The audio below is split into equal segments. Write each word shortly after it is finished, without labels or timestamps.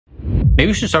Maybe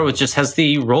we should start with just has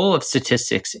the role of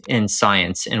statistics in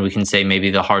science, and we can say maybe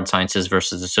the hard sciences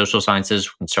versus the social sciences,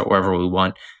 we can start wherever we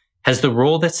want. Has the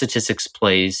role that statistics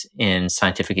plays in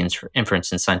scientific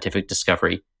inference and scientific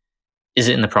discovery, is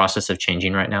it in the process of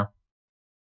changing right now?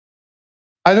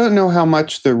 I don't know how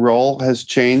much the role has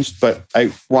changed, but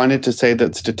I wanted to say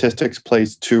that statistics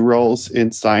plays two roles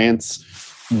in science.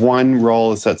 One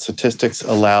role is that statistics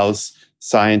allows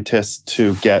scientists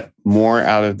to get more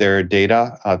out of their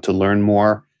data, to learn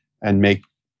more and make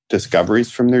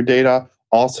discoveries from their data.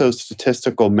 Also,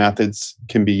 statistical methods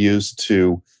can be used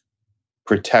to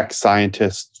protect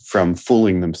scientists from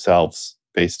fooling themselves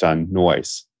based on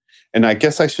noise. And I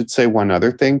guess I should say one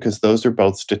other thing, because those are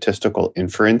both statistical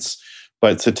inference,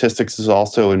 but statistics is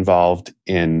also involved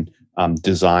in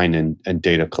design and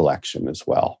data collection as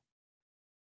well.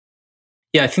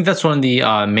 Yeah, I think that's one of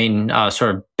the main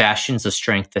sort of bastions of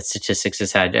strength that statistics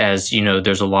has had. As you know,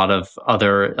 there's a lot of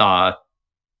other. I'm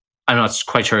not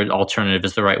quite sure alternative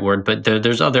is the right word, but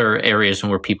there's other areas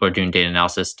where people are doing data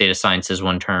analysis. Data science is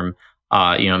one term.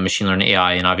 Machine learning,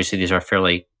 AI, and obviously these are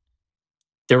fairly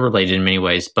they're related in many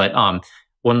ways. But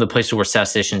one of the places where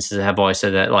statisticians have always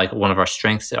said that like one of our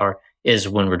strengths is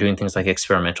when we're doing things like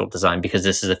experimental design, because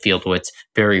this is a field where it's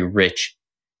very rich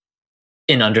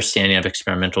in understanding of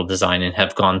experimental design and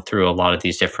have gone through a lot of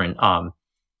these different,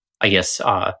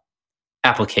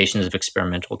 applications of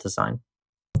experimental design.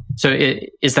 So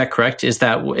is that correct? Is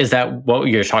that what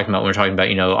you're talking about when we're talking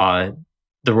about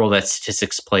the role that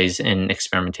statistics plays in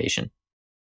experimentation?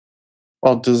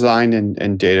 Well, design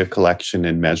and data collection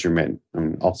and measurement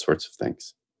and all sorts of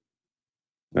things.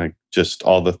 Like just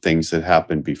all the things that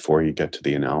happen before you get to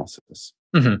the analysis.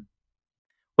 Hmm.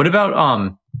 What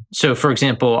about so for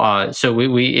example, so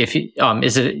we if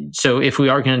is it so if we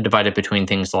are going to divide it between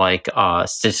things like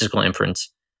statistical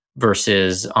inference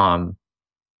versus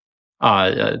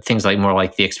things like more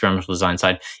like the experimental design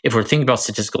side. If we're thinking about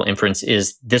statistical inference,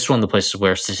 is this one of the places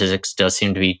where statistics does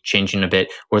seem to be changing a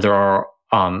bit, where there are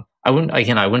I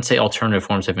wouldn't say alternative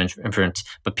forms of inference,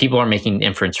 but people are making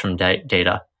inference from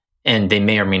data, and they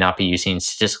may or may not be using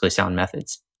statistically sound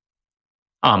methods.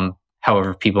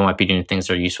 However, people might be doing things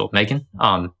that are useful. Megan?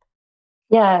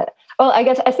 Yeah. Well,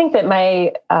 I think that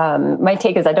my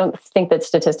take is I don't think that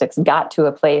statistics got to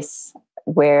a place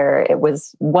where it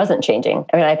wasn't changing.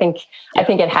 I mean, I think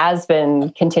it has been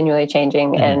continually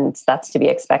changing, and that's to be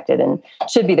expected and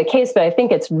should be the case. But I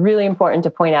think it's really important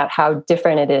to point out how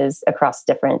different it is across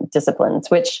different disciplines,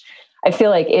 which I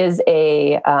feel like is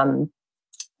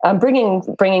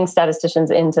bringing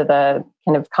statisticians into the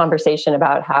kind of conversation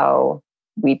about how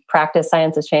we practice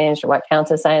science has changed or what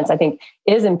counts as science. I think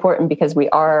is important because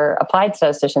applied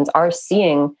statisticians are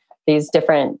seeing these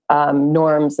different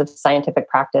norms of scientific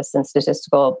practice and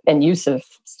statistical and use of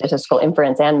statistical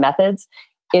inference and methods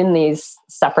in these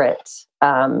separate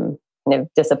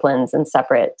disciplines and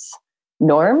separate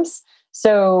norms.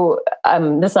 So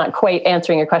this is not quite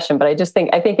answering your question, but I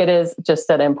think it is just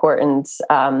an important.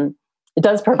 It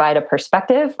does provide a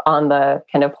perspective on the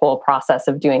kind of whole process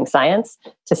of doing science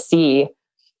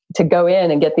to go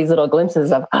in and get these little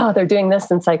glimpses of, oh, they're doing this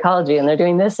in psychology and they're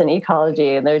doing this in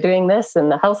ecology and they're doing this in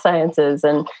the health sciences.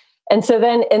 And so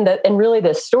then and really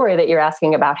this story that you're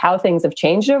asking about how things have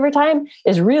changed over time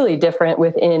is really different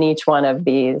within each one of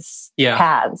these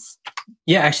paths.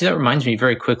 Yeah, actually that reminds me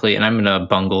very quickly, and I'm going to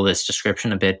bungle this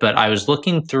description a bit, but I was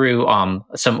looking through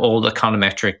some old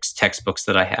econometrics textbooks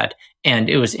that I had, and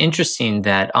it was interesting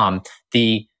that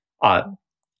the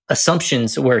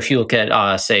assumptions where if you look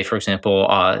at, say, for example,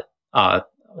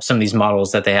 some of these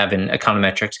models that they have in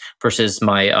econometrics versus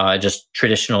my just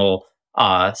traditional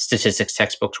statistics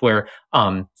textbooks, where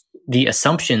the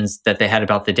assumptions that they had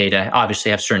about the data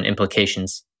obviously have certain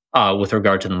implications with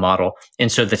regard to the model. And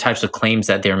so the types of claims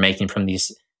that they're making from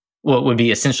these, what would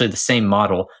be essentially the same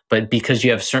model, but because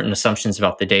you have certain assumptions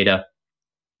about the data,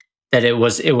 that it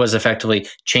was effectively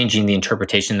changing the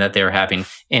interpretation that they were having.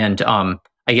 And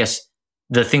I guess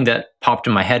the thing that popped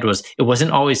in my head was it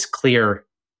wasn't always clear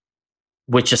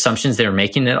which assumptions they were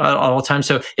making at all times.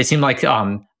 So it seemed like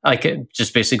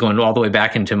just basically going all the way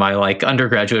back into my like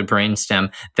undergraduate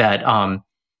brainstem that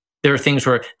there are things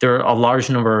where there are a large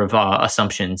number of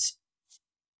assumptions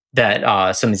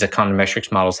that some of these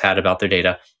econometrics models had about their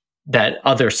data that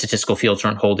other statistical fields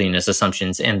weren't holding as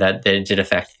assumptions, and that they did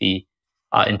affect the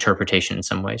interpretation in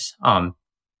some ways.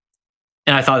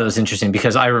 And I thought it was interesting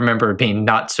because I remember being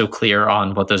not so clear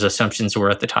on what those assumptions were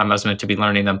at the time I was meant to be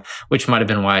learning them, which might have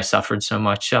been why I suffered so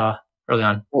much early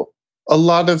on. Well, a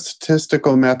lot of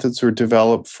statistical methods were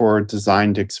developed for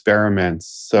designed experiments.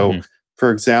 So,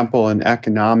 for example, in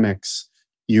economics,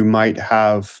 you might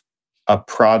have a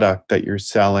product that you're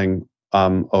selling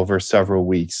over several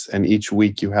weeks. And each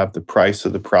week you have the price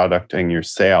of the product and your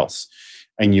sales.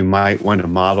 And you might want to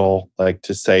model, like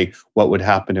to say, what would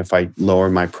happen if I lower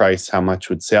my price? How much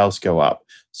would sales go up?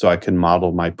 So I can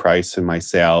model my price and my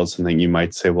sales. And then you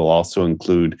might say, we'll also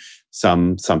include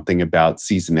something about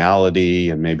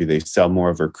seasonality, and maybe they sell more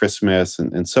over Christmas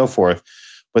and so forth.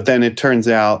 But then it turns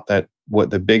out that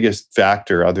what the biggest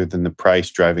factor other than the price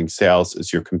driving sales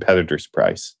is your competitor's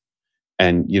price.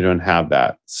 And you don't have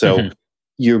that. So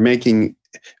you're making,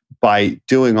 by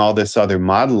doing all this other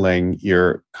modeling,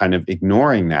 you're kind of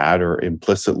ignoring that or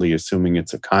implicitly assuming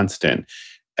it's a constant.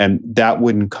 And that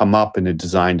wouldn't come up in a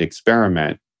designed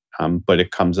experiment, but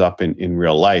it comes up in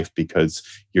real life because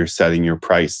you're setting your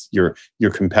price. Your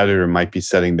competitor might be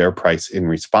setting their price in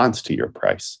response to your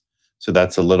price. So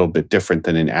that's a little bit different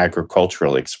than an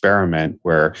agricultural experiment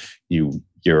where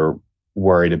you're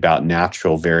worried about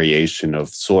natural variation of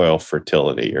soil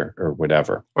fertility or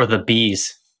whatever. Or the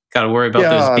bees. Got to worry about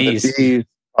those bees. The bees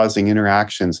causing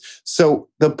interactions. So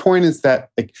the point is that,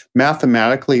 like,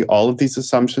 mathematically, all of these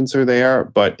assumptions are there,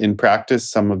 but in practice,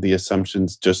 some of the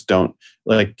assumptions just don't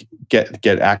get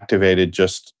activated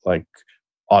just like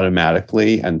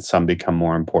automatically, and some become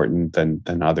more important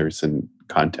than others in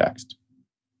context.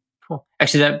 Cool.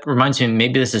 Actually, that reminds me,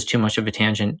 maybe this is too much of a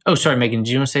tangent. Oh, sorry, Megan,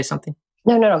 did you want to say something?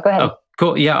 No, go ahead. Oh,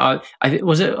 cool. Yeah.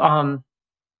 Was it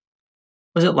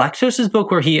Lactose's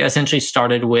book where he essentially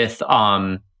started with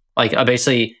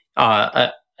basically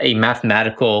a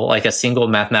mathematical, like a single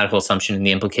mathematical assumption and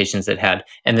the implications it had,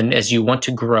 and then as you want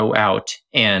to grow out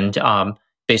and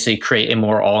basically create a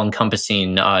more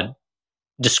all-encompassing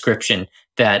description,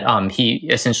 that he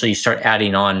essentially start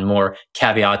adding on more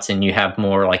caveats, and you have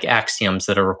more like axioms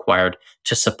that are required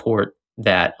to support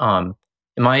that. Am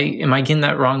I getting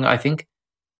that wrong? I think.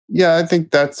 Yeah, I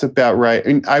think that's about right.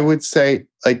 And I would say,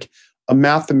 like, a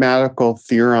mathematical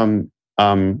theorem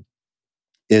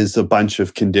is a bunch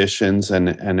of conditions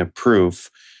and a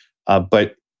proof,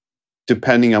 but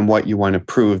depending on what you want to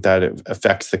prove, that it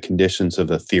affects the conditions of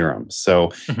the theorem.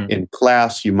 So in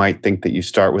class, you might think that you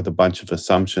start with a bunch of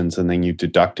assumptions and then you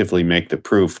deductively make the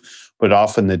proof, but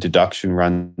often the deduction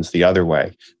runs the other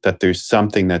way, that there's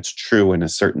something that's true in a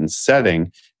certain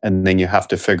setting, and then you have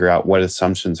to figure out what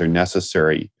assumptions are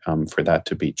necessary for that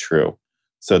to be true.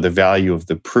 So the value of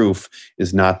the proof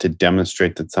is not to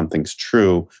demonstrate that something's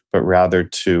true, but rather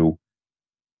to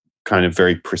kind of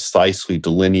very precisely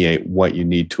delineate what you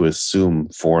need to assume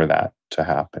for that to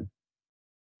happen.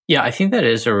 Yeah, I think that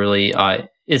is a really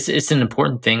it's an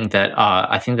important thing that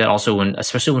I think that also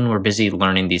especially when we're busy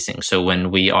learning these things. So when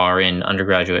we are in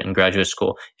undergraduate and graduate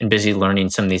school and busy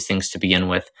learning some of these things to begin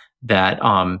with, that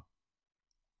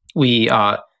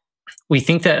we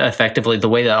think that effectively the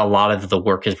way that a lot of the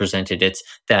work is presented, it's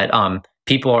that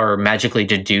people are magically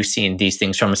deducing these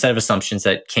things from a set of assumptions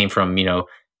that came from,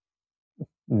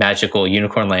 magical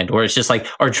unicorn land, where it's just like,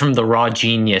 or from the raw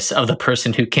genius of the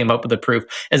person who came up with the proof,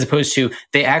 as opposed to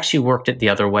they actually worked it the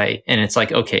other way. And it's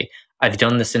like, okay, I've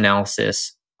done this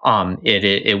analysis.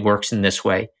 It works in this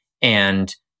way.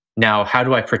 And now how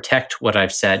do I protect what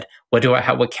I've said?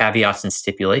 What caveats and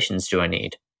stipulations do I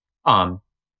need?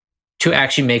 To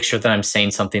actually make sure that I'm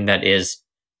saying something that is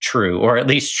true, or at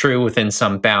least true within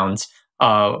some bounds,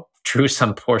 true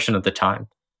some portion of the time.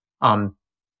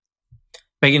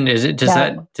 Megan, does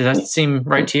that seem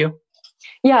right to you?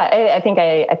 Yeah, I think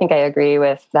I agree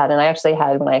with that. And I actually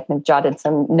had, when I jotted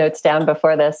some notes down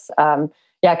before this,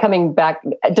 coming back,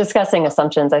 discussing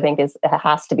assumptions, I think it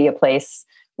has to be a place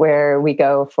where we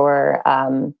go for,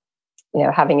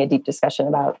 having a deep discussion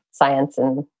about science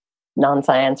and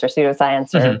non-science or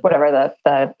pseudoscience or whatever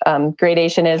the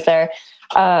gradation is there.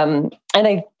 And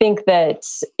I think that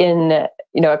in,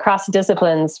 across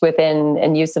disciplines within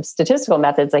and use of statistical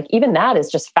methods, like even that is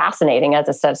just fascinating as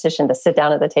a statistician, to sit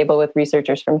down at the table with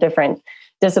researchers from different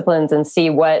disciplines and see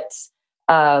what,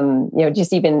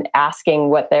 just even asking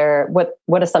what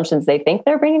assumptions they think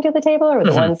they're bringing to the table, or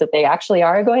the ones that they actually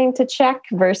are going to check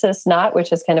versus not,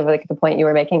 which is kind of like the point you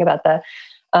were making about the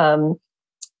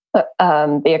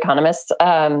economists.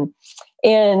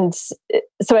 And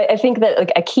so I think that,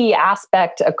 like, a key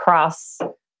aspect across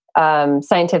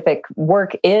scientific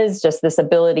work is just this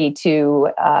ability to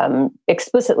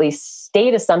explicitly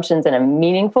state assumptions in a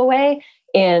meaningful way,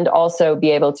 and also be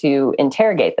able to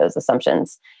interrogate those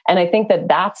assumptions. And I think that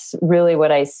that's really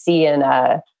what I see in,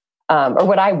 or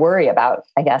what I worry about,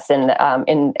 I guess, in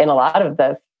a lot of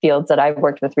the fields that I've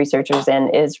worked with researchers in,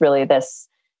 is really this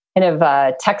kind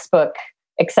of textbook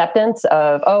acceptance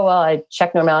of, oh, well, I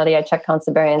check normality, I check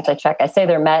constant variance, I say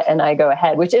they're met, and I go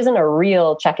ahead, which isn't a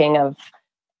real checking of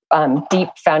deep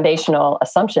foundational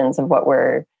assumptions of what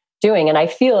we're doing. And I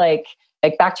feel like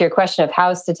back to your question of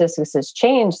how statistics has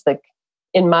changed, like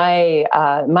in my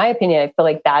opinion, I feel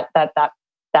like that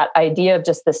idea of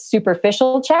just the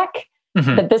superficial check,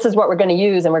 that this is what we're going to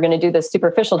use and we're going to do this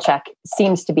superficial check,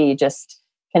 seems to be just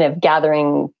kind of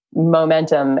gathering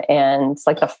momentum. And it's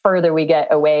like the further we get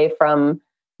away from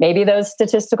maybe those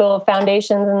statistical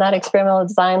foundations in that experimental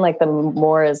design, like the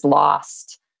more is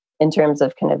lost in terms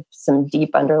of kind of some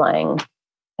deep underlying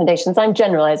foundations. I'm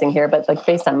generalizing here, but like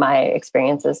based on my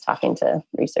experiences talking to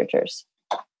researchers.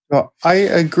 Well, I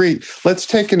agree. Let's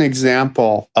take an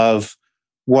example of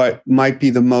what might be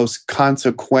the most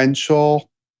consequential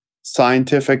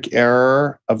scientific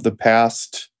error of the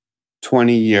past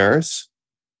 20 years.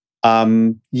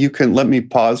 You can let me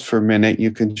pause for a minute. You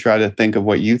can try to think of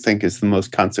what you think is the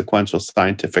most consequential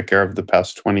scientific error of the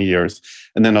past 20 years,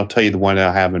 and then I'll tell you the one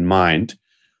I have in mind.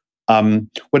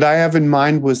 What I have in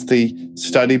mind was the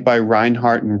study by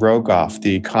Reinhart and Rogoff,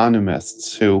 the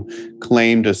economists, who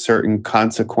claimed a certain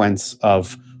consequence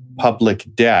of public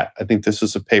debt. I think this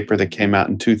was a paper that came out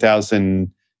in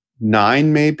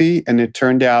 2009, maybe, and it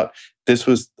turned out this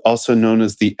was also known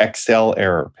as the Excel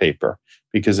error paper,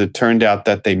 because it turned out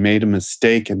that they made a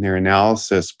mistake in their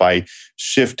analysis by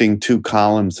shifting 2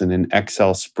 columns in an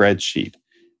Excel spreadsheet.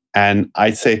 And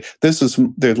I say there's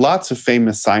lots of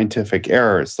famous scientific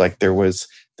errors. Like there was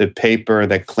the paper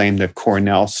that claimed that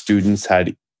Cornell students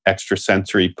had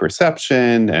extrasensory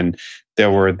perception, and there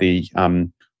were the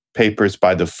papers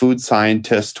by the food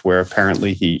scientist where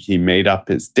apparently he made up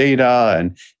his data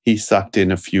and he sucked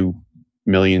in a few $1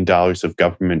 million of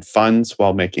government funds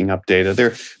while making up data.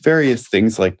 There are various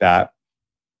things like that,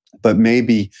 but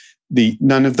maybe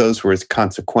none of those were as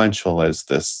consequential as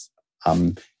this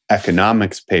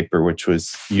economics paper, which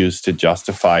was used to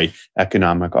justify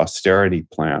economic austerity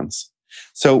plans.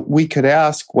 So we could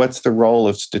ask, what's the role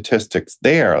of statistics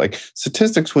there? Like,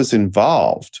 statistics was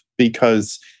involved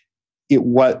because it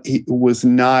was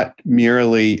not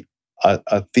merely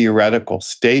a theoretical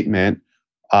statement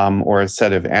or a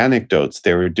set of anecdotes.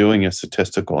 They were doing a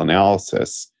statistical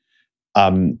analysis.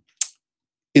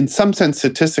 In some sense,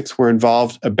 statistics were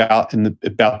involved about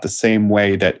the same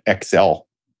way that Excel,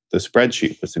 the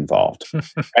spreadsheet, was involved.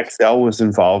 Excel was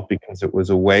involved because it was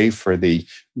a way for the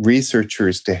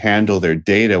researchers to handle their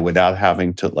data without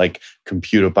having to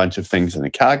compute a bunch of things in a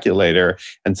calculator.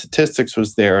 And statistics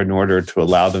was there in order to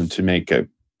allow them to make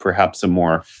perhaps a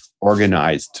more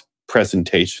organized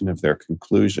presentation of their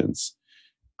conclusions.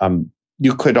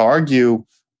 You could argue,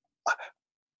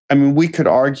 we could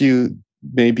argue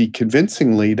maybe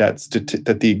convincingly that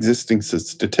the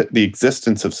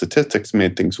existence of statistics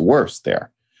made things worse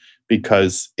there,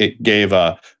 because it gave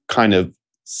a kind of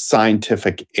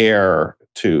scientific air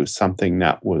to something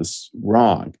that was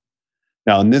wrong.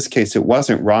 Now, in this case, it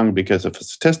wasn't wrong because of a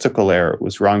statistical error. It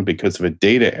was wrong because of a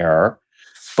data error.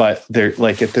 But at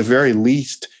the very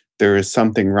least, there is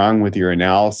something wrong with your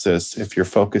analysis if you're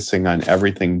focusing on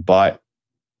everything but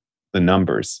the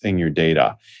numbers in your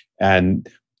data. And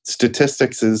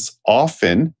statistics is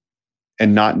often,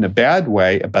 and not in a bad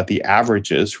way, about the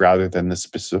averages rather than the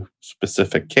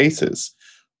specific cases.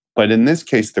 But in this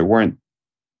case, there weren't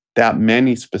that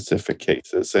many specific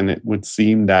cases, and it would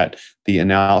seem that the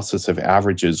analysis of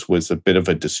averages was a bit of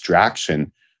a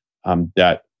distraction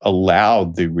that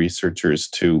allowed the researchers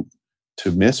to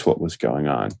miss what was going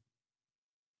on.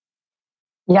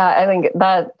 Yeah, I think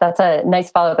that's a nice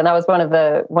follow-up, and that was one of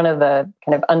the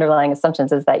kind of underlying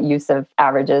assumptions, is that use of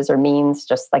averages or means,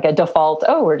 just like a default.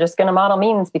 Oh, we're just going to model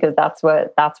means because that's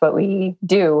what we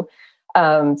do.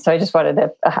 So I just wanted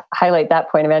to highlight that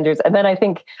point of Andrew's, and then I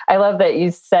think I love that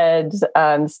you said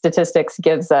statistics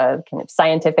gives a kind of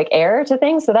scientific air to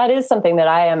things. So that is something that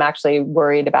I am actually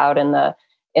worried about in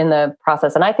the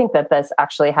process, and I think that this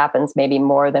actually happens maybe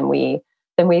more than we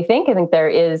think. I think there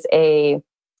is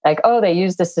they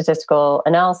used a statistical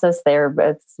analysis,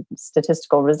 they're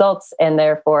statistical results, and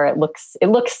therefore it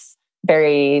looks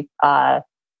very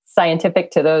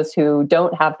scientific to those who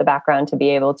don't have the background to be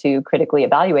able to critically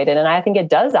evaluate it. And I think it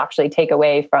does actually take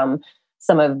away from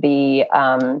some of the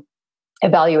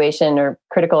evaluation or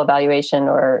critical evaluation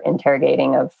or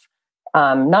interrogating of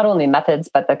not only methods,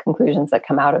 but the conclusions that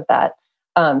come out of that.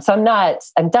 So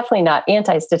I'm definitely not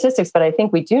anti-statistics, but I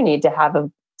think we do need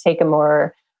to take a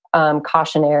more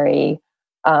cautionary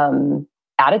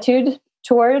attitude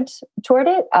toward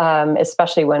it,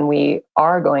 especially when we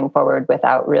are going forward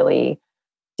without really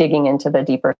digging into the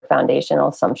deeper foundational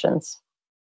assumptions.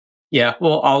 Yeah,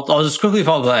 well, I'll just quickly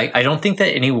follow up. I don't think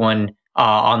that anyone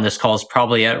on this call is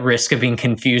probably at risk of being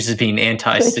confused as being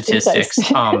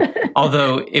anti-statistics.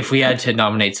 Although if we had to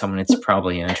nominate someone, it's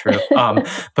probably Andrew.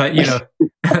 But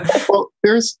well,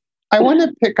 there's I want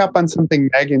to pick up on something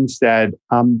Megan said,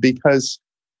 because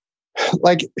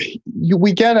like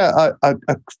we get a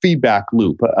feedback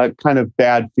loop, a kind of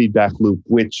bad feedback loop,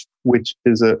 which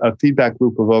is a feedback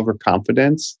loop of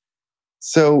overconfidence.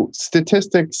 So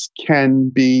statistics can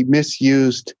be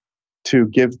misused to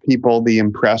give people the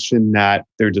impression that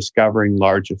they're discovering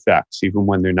large effects, even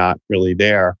when they're not really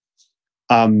there.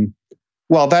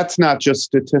 Well, that's not just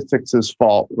statistics'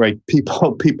 fault, right?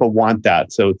 People want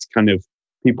that, so it's kind of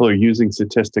people are using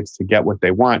statistics to get what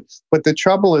they want. But the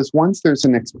trouble is, once there's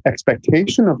an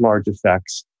expectation of large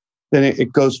effects, then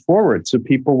it goes forward. So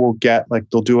people will get, like,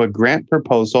 they'll do a grant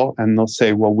proposal and they'll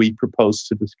say, well, we propose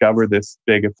to discover this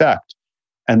big effect.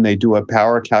 And they do a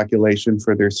power calculation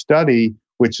for their study,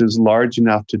 which is large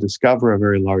enough to discover a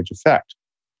very large effect.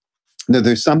 Now,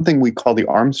 there's something we call the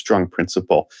Armstrong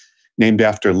principle, named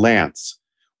after Lance,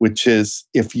 which is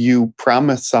if you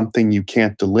promise something you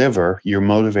can't deliver, you're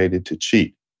motivated to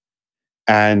cheat.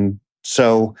 And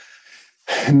so,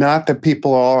 not that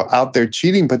people are out there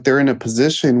cheating, but they're in a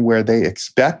position where they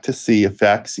expect to see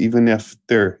effects, even if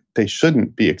they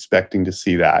shouldn't be expecting to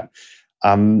see that.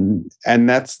 And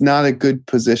that's not a good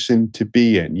position to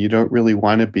be in. You don't really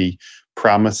want to be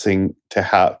promising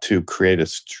to create a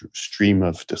stream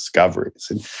of discoveries.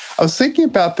 And I was thinking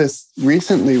about this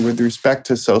recently with respect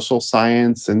to social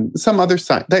science and some other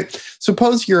science.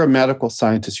 Suppose you're a medical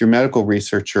scientist, you're a medical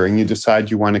researcher, and you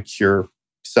decide you want to cure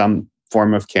some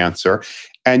form of cancer,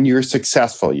 and you're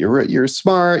successful. You're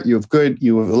smart. You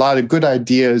have a lot of good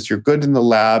ideas. You're good in the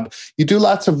lab. You do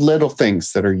lots of little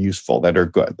things that are useful, that are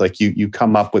good. Like you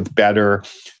come up with better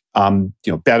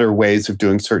ways of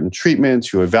doing certain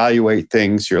treatments. You evaluate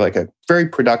things. You're like a very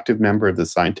productive member of the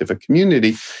scientific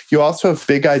community. You also have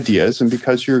big ideas, and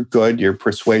because you're good, you're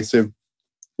persuasive,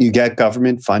 you get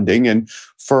government funding, and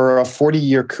for a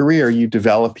 40-year career, you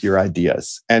develop your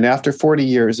ideas. And after 40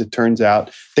 years, it turns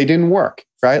out they didn't work,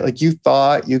 right? Like you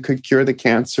thought you could cure the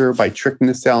cancer by tricking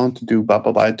the cell into do blah,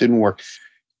 blah, blah. It didn't work.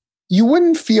 You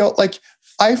wouldn't feel like,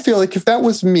 I feel like if that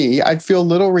was me, I'd feel a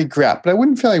little regret, but I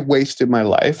wouldn't feel I wasted my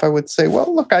life. I would say,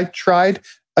 well, look, I tried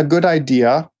a good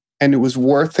idea and it was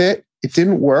worth it. It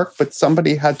didn't work, but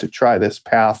somebody had to try this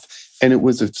path. And it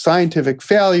was a scientific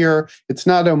failure. It's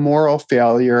not a moral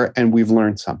failure, and we've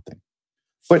learned something.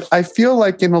 But I feel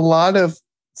like in a lot of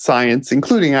science,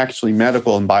 including actually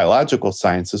medical and biological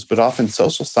sciences, but often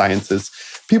social sciences,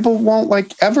 people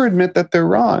won't ever admit that they're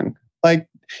wrong. Like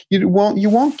you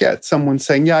won't get someone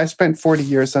saying, yeah, I spent 40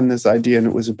 years on this idea and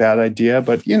it was a bad idea,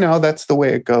 but that's the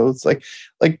way it goes. Like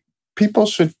people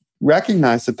should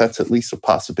recognize that that's at least a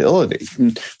possibility.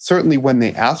 And certainly when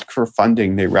they ask for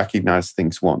funding, they recognize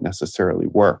things won't necessarily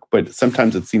work, but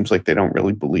sometimes it seems like they don't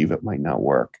really believe it might not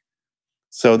work.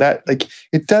 So that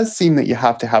it does seem that you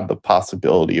have to have the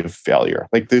possibility of failure.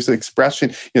 Like there's an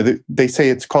expression, they say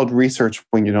it's called research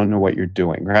when you don't know what you're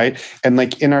doing, right? And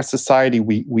in our society,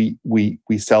 we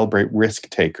celebrate risk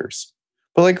takers.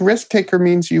 But risk taker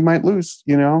means you might lose,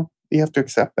 you have to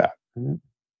accept that. Right?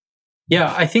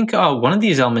 Yeah, I think one of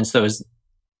these elements, though, is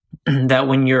that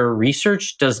when your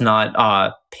research does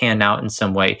not pan out in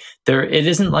some way, it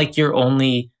isn't like you're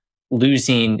only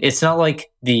losing. It's not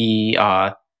like there's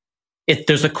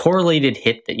a correlated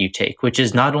hit that you take, which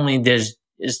is not only is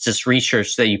just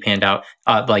research that you panned out,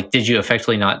 did you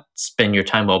effectively not spend your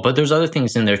time well, but there's other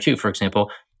things in there too. For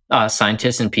example,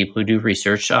 scientists and people who do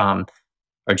research are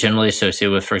generally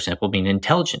associated with, for example, being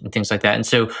intelligent and things like that. And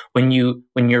so when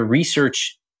your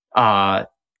research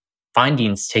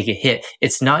findings take a hit,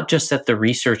 it's not just that the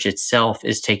research itself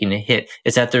is taking a hit,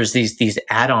 it's that there's these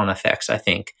add-on effects, I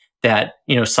think, that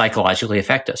psychologically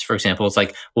affect us. For example, it's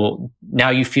like, well, now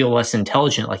you feel less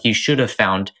intelligent, like you should have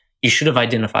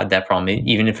identified that problem,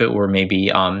 even if it were maybe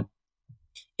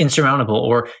insurmountable,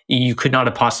 or you could not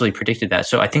have possibly predicted that.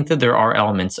 So I think that there are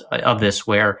elements of this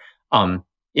where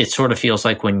it sort of feels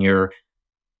like when your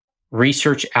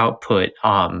research output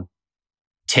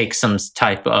take some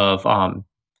type of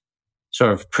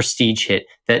sort of prestige hit,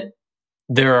 that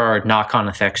there are knock-on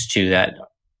effects too that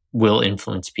will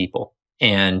influence people.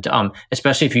 And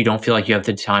especially if you don't feel like you have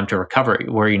the time to recover,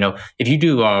 where, if you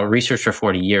do research for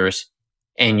 40 years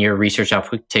and your research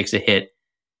output takes a hit,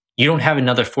 you don't have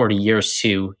another 40 years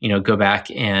to, go back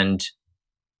and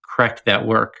correct that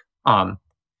work.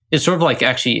 It's sort of like,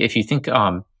 actually, if you think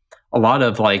a lot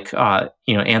of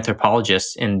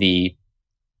anthropologists in the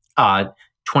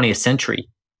 20th century,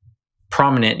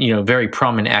 very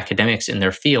prominent academics in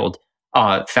their field,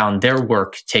 found their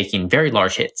work taking very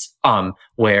large hits,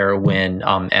 where when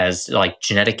as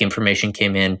genetic information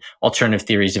came in, alternative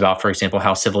theories about, for example,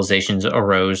 how civilizations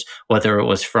arose, whether it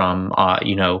was from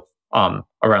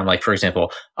around, like, for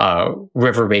example,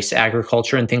 river-based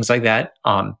agriculture and things like that.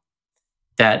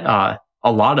 That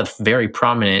a lot of very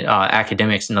prominent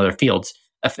academics in other fields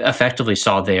effectively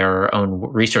saw their own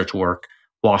research work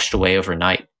washed away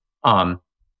overnight.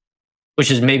 Which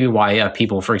is maybe why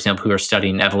people, for example, who are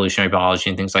studying evolutionary biology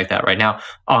and things like that right now,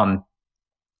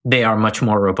 they are much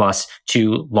more robust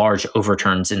to large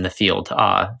overturns in the field.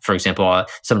 For example,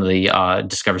 some of the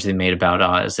discoveries they made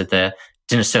about is it the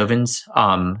Denisovans,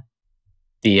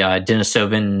 the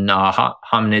Denisovan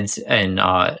hominids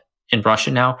in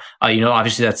Russia now.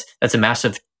 Obviously that's a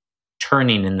massive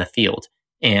turning in the field,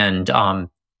 and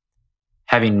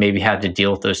having maybe had to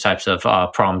deal with those types of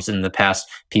problems in the past,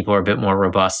 people are a bit more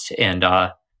robust and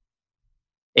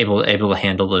able to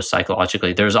handle those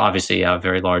psychologically. There's obviously a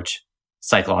very large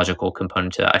psychological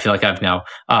component to that. I feel like I've now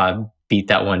beat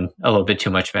that one a little bit too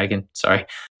much, Megan. Sorry.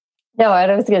 No,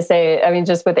 I was going to say, I mean,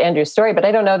 just with Andrew's story, but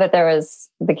I don't know that there was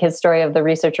his story of the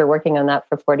researcher working on that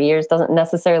for 40 years doesn't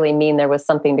necessarily mean there was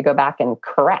something to go back and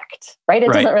correct, right?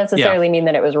 It doesn't necessarily mean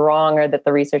that it was wrong or that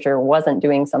the researcher wasn't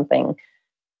doing something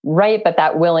right, but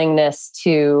that willingness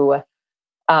to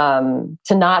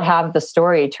not have the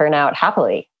story turn out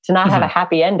happily, to not have a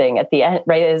happy ending at the end,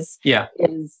 right? Is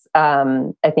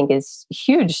I think is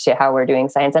huge to how we're doing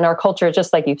science and our culture.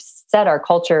 Just like you've said, our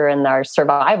culture and our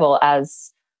survival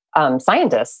as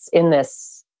scientists in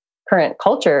this current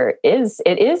culture is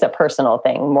a personal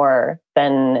thing more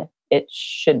than it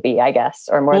should be, I guess,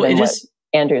 or more than what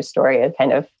Andrew's story is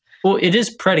kind of. Well, it is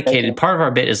predicated. Part of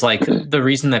our bit is like the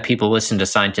reason that people listen to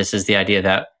scientists is the idea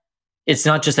that it's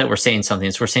not just that we're saying something;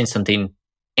 it's we're saying something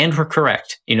and we're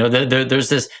correct. There's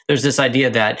this idea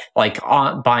that, like,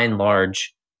 by and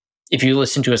large, if you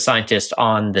listen to a scientist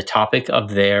on the topic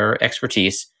of their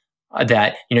expertise,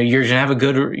 that you're gonna have a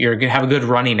good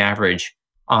running average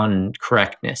on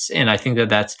correctness. And I think that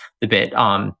that's the bit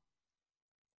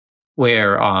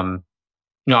where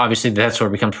obviously that's where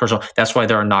it becomes personal. That's why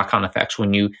there are knock-on effects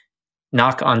when you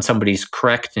knock on somebody's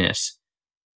correctness.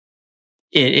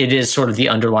 It is sort of the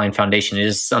underlying foundation. It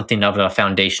is something of a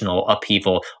foundational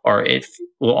upheaval, or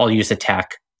I'll use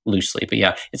attack loosely, but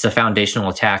yeah, it's a foundational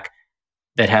attack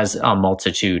that has a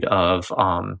multitude of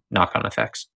knock-on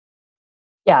effects.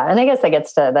 Yeah, and I guess that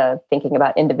gets to the thinking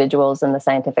about individuals in the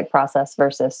scientific process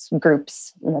versus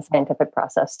groups in the scientific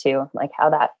process too, like how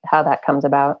that comes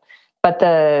about. But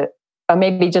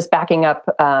maybe just backing up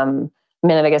a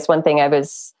minute, I guess one thing I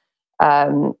was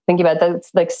thinking about,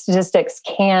 like statistics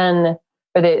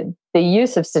the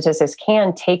use of statistics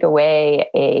can take away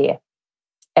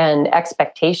an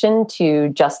expectation to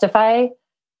justify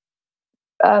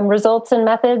results and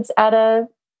methods at a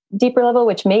deeper level,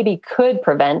 which maybe could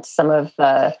prevent some of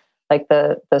the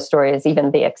stories,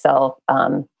 even the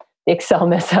Excel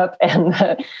mishap and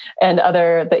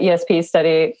other the ESP study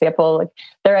example.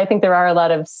 I think there are a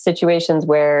lot of situations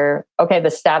where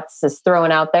the stats is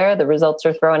thrown out there, the results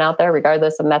are thrown out there,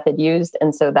 regardless of method used,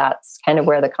 and so that's kind of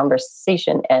where the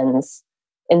conversation ends.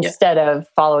 Instead of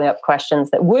following up questions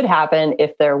that would happen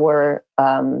if there were a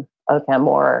kind of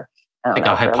more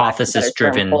a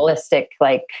hypothesis-driven, holistic,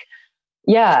 I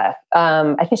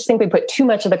think we put too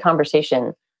much of the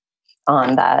conversation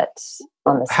on that.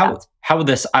 How would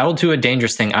this? I'll do a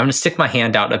dangerous thing. I'm going to stick my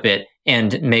hand out a bit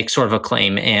and make sort of a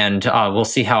claim, and we'll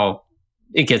see how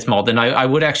it gets mauled. And I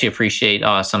would actually appreciate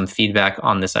some feedback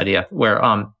on this idea, where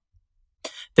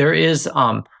there is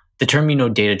the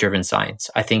term, data-driven science.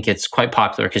 I think it's quite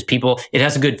popular because it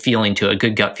has a good feeling to it, a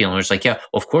good gut feeling. It's like,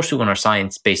 of course we want our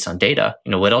science based on data.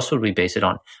 What else would we base it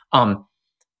on?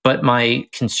 But my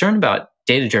concern about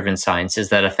data-driven science is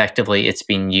that effectively it's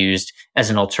being used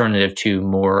as an alternative to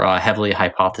more heavily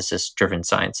hypothesis-driven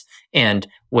science, and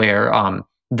where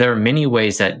there are many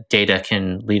ways that data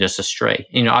can lead us astray.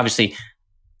 Obviously,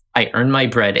 I earn my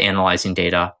bread analyzing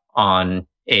data on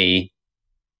a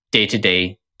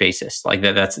day-to-day basis. Like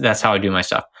that's how I do my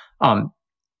stuff.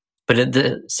 But at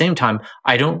the same time,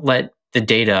 I don't let the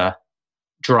data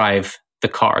drive the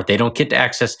car. They don't get to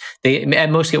access. They at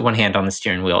most get one hand on the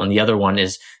steering wheel, and the other one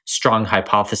is strong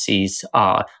hypotheses,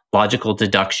 logical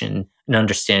deduction, an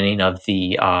understanding of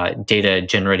the data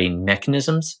generating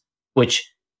mechanisms,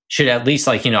 which should at least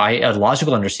a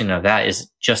logical understanding of that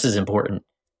is just as important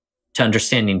to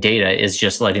understanding data is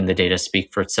just letting the data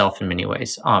speak for itself in many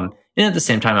ways. And at the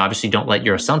same time, obviously, don't let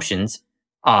your assumptions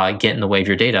get in the way of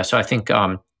your data. So I think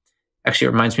actually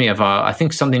it reminds me of I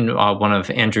think something one of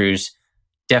Andrew's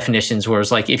definitions where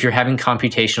it's like, if you're having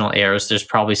computational errors, there's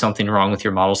probably something wrong with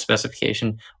your model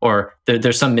specification, or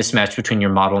there's some mismatch between your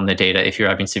model and the data if you're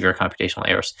having severe computational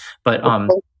errors. But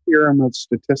the theorem of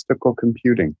statistical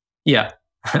computing. Yeah.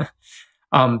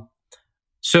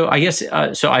 So I guess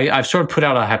I've sort of put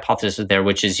out a hypothesis there,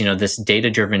 which is this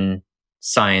data-driven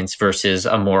science versus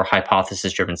a more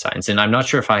hypothesis-driven science, and I'm not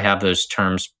sure if I have those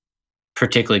terms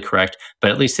particularly correct, but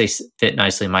at least they fit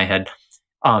nicely in my head,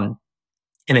 and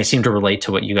they seem to relate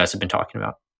to what you guys have been talking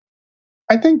about.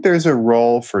 I think there's a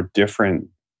role for different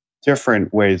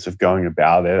ways of going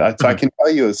about it. So I can tell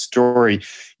you a story.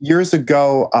 Years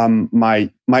ago, my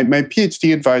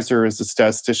PhD advisor is a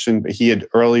statistician, but he had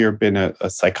earlier been a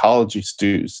psychology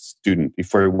student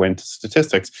before he went to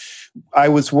statistics. I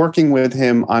was working with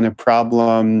him on a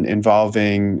problem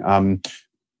involving,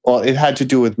 well, it had to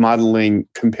do with modeling,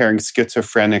 comparing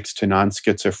schizophrenics to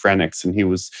non-schizophrenics, and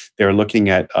they were looking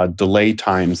at delay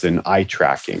times in eye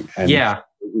tracking. And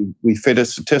we fit a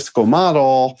statistical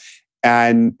model,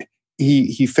 and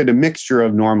he fit a mixture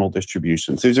of normal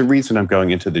distributions. There's a reason I'm going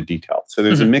into the details. So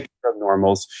there's a mixture of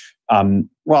normals, on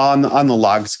the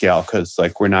log scale, because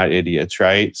we're not idiots,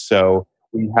 right? So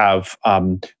we have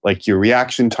your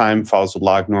reaction time follows a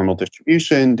log normal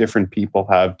distribution. Different people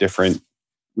have different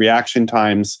reaction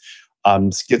times.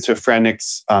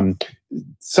 Schizophrenics,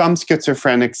 some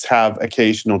schizophrenics have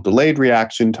occasional delayed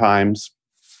reaction times.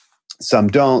 Some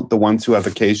don't. The ones who have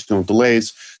occasional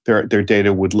delays, their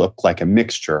data would look like a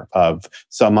mixture of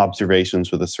some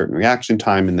observations with a certain reaction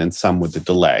time and then some with a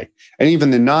delay. And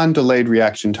even the non-delayed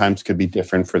reaction times could be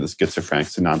different for the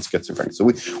schizophrenics and non-schizophrenics.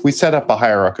 So we set up a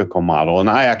hierarchical model, and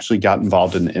I actually got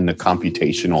involved in the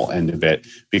computational end of it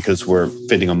because we're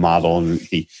fitting a model, and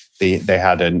they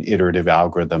had an iterative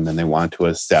algorithm, and they wanted to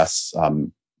assess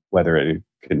whether it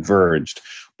converged.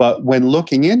 But when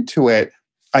looking into it,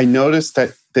 I noticed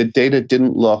that the data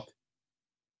didn't look,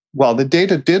 well, the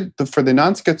data for the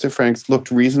non-schizophrenics looked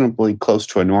reasonably close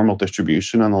to a normal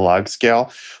distribution on the log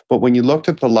scale. But when you looked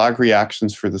at the log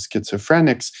reactions for the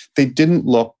schizophrenics, they didn't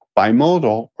look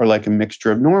bimodal or like a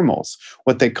mixture of normals.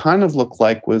 What they kind of looked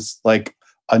like was like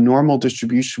a normal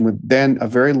distribution with then a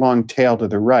very long tail to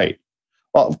the right.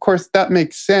 Well, of course, that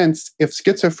makes sense. If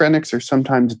schizophrenics are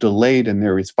sometimes delayed in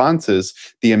their responses,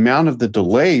 the amount of the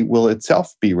delay will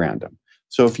itself be random.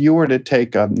 So if you were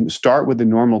to start with a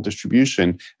normal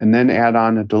distribution and then add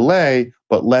on a delay,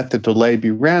 but let the delay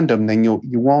be random, then you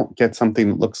won't get something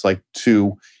that looks like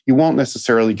you won't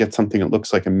necessarily get something that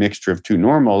looks like a mixture of two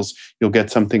normals. You'll get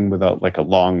something with a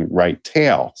long right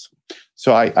tail.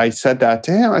 So I said that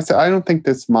to him. I said, I don't think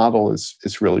this model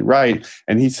is really right.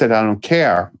 And he said, I don't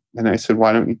care. And I said,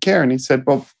 why don't you care? And he said,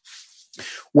 well,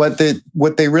 what the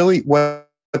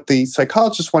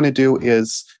psychologists want to do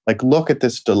is look at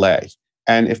this delay.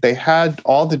 And if they had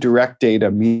all the direct data,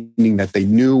 meaning that they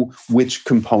knew which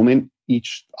component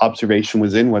each observation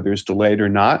was in, whether it's delayed or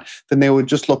not, then they would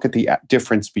just look at the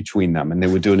difference between them and they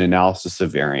would do an analysis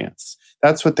of variance.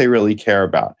 That's what they really care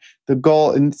about. The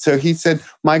goal, and so he said,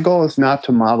 my goal is not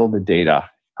to model the data.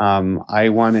 I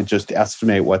want to just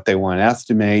estimate what they want to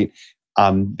estimate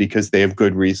because they have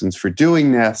good reasons for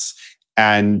doing this.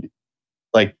 And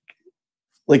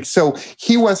so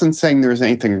he wasn't saying there's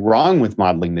anything wrong with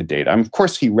modeling the data. Of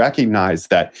course, he recognized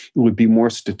that it would be more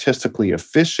statistically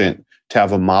efficient to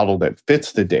have a model that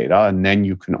fits the data, and then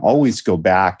you can always go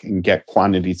back and get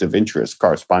quantities of interest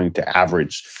corresponding to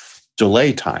average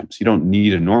delay times. You don't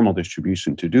need a normal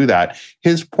distribution to do that.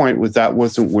 His point was that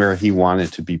wasn't where he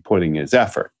wanted to be putting his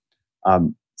effort.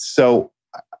 So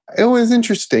it was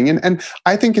interesting. And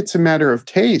I think it's a matter of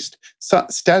taste. So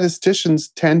statisticians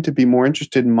tend to be more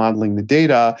interested in modeling the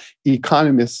data.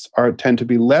 Economists tend to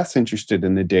be less interested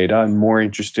in the data and more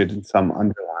interested in some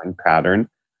underlying pattern.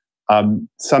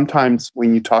 Sometimes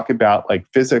when you talk about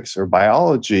physics or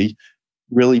biology,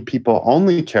 really people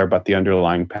only care about the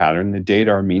underlying pattern. The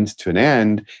data are means to an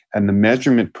end, and the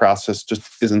measurement process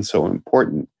just isn't so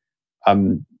important.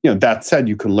 That said,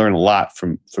 you can learn a lot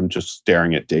from just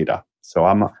staring at data. So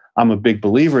I'm a big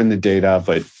believer in the data,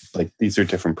 but these are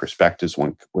different perspectives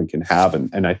one can have,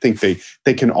 and I think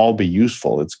they can all be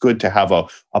useful. It's good to have a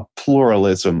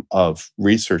pluralism of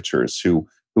researchers who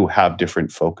have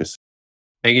different focuses.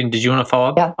 Megan, did you want to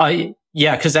follow up?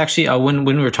 Yeah, because actually, when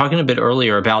we were talking a bit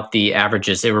earlier about the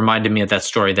averages, it reminded me of that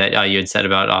story that you had said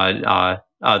about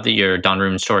your Don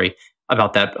Room story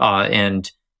about that.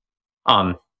 And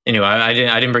anyway, I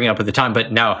didn't bring it up at the time,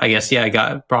 but now I guess I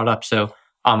got brought up. So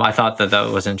I thought that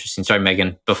was interesting. Sorry,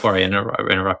 Megan, before I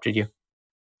interrupted you.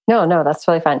 No, that's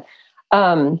totally fine.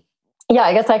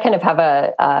 I guess I kind of have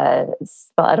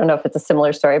I don't know if it's a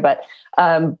similar story, but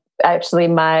actually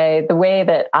the way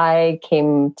that I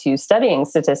came to studying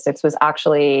statistics was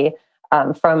actually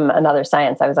from another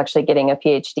science. I was actually getting a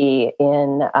PhD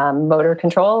in motor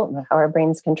control, how our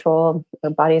brains control,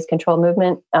 our bodies control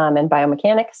movement, and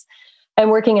biomechanics.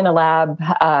 and working in a lab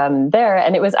there.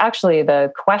 And it was actually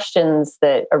the questions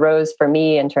that arose for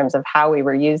me in terms of how we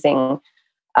were using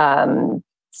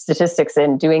statistics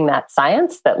in doing that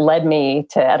science that led me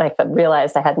to, and I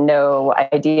realized I had no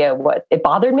idea what, it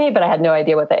bothered me, but I had no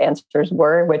idea what the answers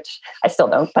were, which I still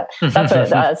don't, but that's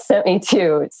what sent me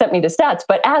to stats.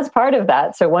 But as part of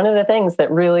that, so one of the things that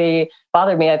really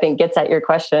bothered me, I think gets at your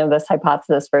question of this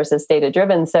hypothesis versus data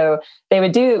driven. So they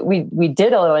would do, we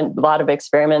did a lot of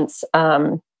experiments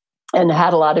and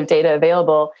had a lot of data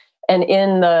available. And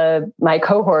in my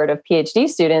cohort of PhD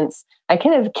students, I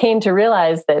kind of came to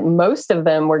realize that most of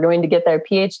them were going to get their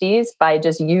PhDs by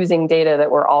just using data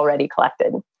that were already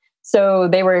collected. So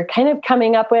they were kind of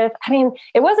coming up with, I mean,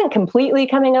 it wasn't completely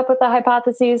coming up with the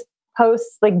hypotheses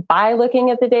posts like by looking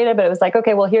at the data, but it was like,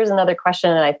 okay, well, here's another question.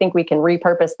 And I think we can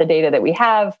repurpose the data that we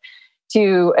have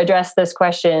to address this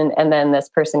question. And then this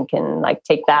person can like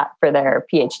take that for their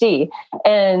PhD.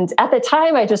 And at the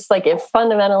time, I just like, it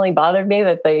fundamentally bothered me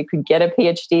that they could get a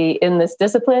PhD in this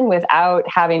discipline without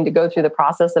having to go through the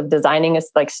process of designing a,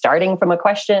 like starting from a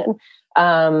question,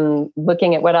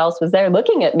 looking at what else was there,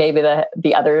 looking at maybe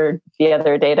the other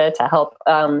data to help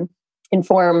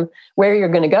inform where you're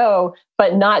going to go,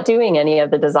 but not doing any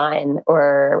of the design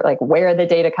or like where are the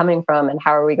data coming from and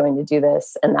how are we going to do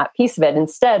this and that piece of it.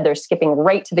 Instead, they're skipping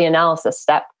right to the analysis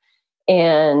step.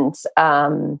 And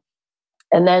then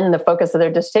the focus of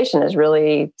their dissertation is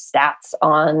really stats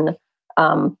on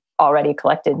already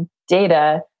collected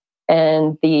data.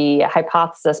 And the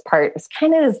hypothesis part is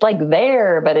kind of like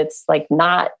there, but it's like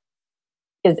not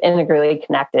is integrally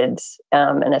connected,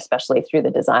 and especially through the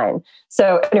design.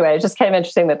 So anyway, it's just kind of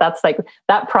interesting that's like,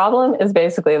 that problem is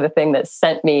basically the thing that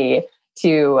sent me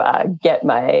to get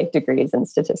my degrees in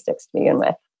statistics to begin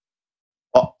with.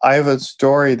 Well, I have a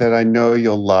story that I know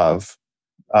you'll love.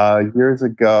 Years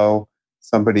ago,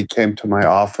 somebody came to my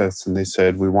office and they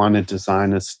said, we want to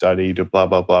design a study to blah,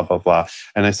 blah, blah, blah, blah.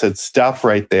 And I said, stop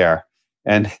right there.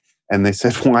 And they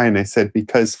said, why? And I said,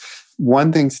 because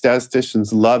one thing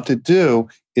statisticians love to do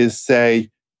is to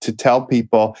tell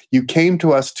people, you came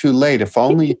to us too late. If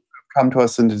only you come to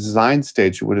us in the design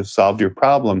stage, it would have solved your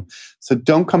problem. So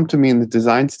don't come to me in the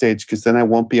design stage because then I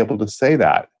won't be able to say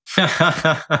that.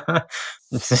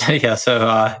 Yeah,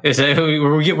 so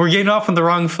we're getting off on the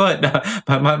wrong foot.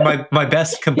 My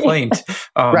best complaint.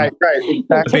 Right. Exactly.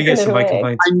 The biggest of my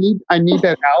complaints. I need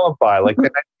that alibi, like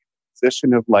that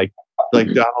position of like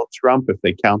Donald Trump if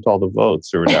they count all the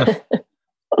votes or whatever.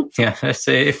 Yeah,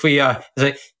 so if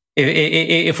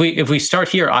we start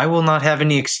here, I will not have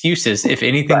any excuses if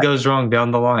anything goes wrong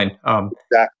down the line.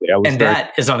 Exactly,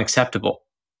 that is unacceptable.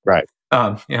 Right.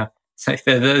 Yeah.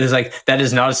 It's like that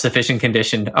is not a sufficient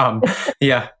condition.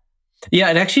 Yeah.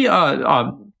 It actually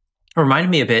reminded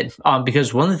me a bit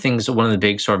because one of the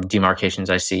big sort of demarcations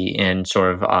I see in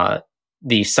sort of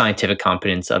the scientific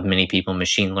competence of many people in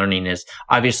machine learning is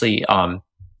obviously a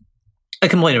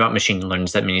complaint about machine learning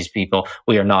is that many people,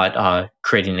 we are not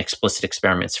creating explicit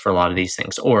experiments for a lot of these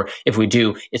things. Or if we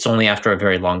do, it's only after a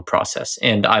very long process.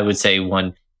 And I would say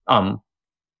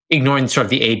ignoring sort of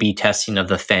the A/B testing of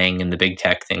the FANG and the big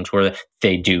tech things where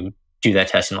they do that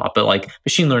testing a lot, but like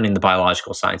machine learning, the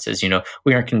biological sciences,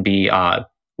 we aren't going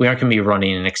to be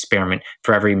running an experiment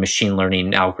for every machine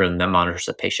learning algorithm that monitors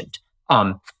a patient.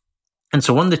 And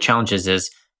so one of the challenges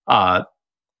is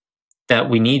that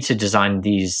we need to design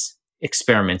these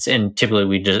experiments, and typically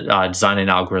we design an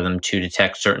algorithm to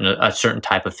detect a certain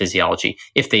type of physiology,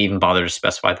 if they even bother to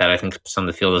specify that. I think some of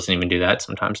the field doesn't even do that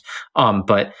sometimes.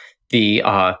 But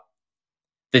one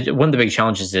of the big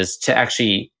challenges is to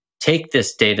actually take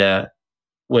this data,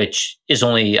 which is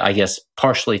only, I guess,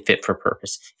 partially fit for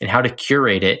purpose, and how to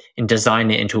curate it and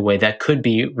design it into a way that could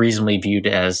be reasonably viewed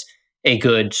as a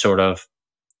good sort of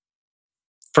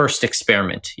first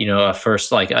experiment, a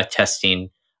first like a testing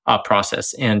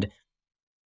process. And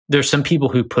there's some people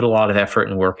who put a lot of effort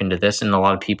and work into this, and a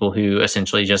lot of people who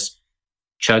essentially just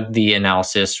chug the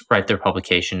analysis, write their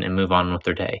publication, and move on with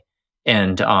their day.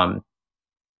 And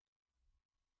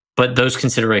but those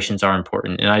considerations are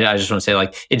important. And I just want to say,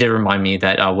 like, it did remind me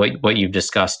that what you've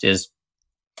discussed is,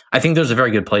 I think there's a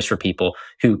very good place for people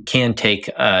who can take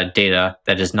data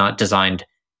that is not designed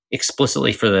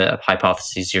explicitly for the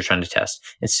hypotheses you're trying to test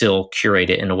and still curate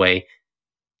it in a way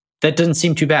that doesn't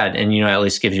seem too bad, and at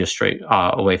least gives you a straight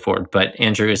a way forward. But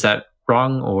Andrew, is that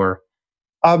wrong or?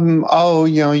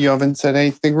 You haven't said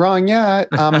anything wrong yet.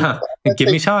 Give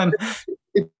me time.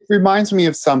 It reminds me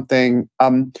of something.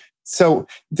 So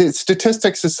the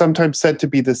statistics is sometimes said to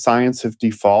be the science of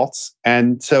defaults.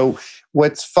 And so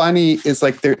what's funny is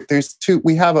like there's two,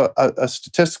 we have a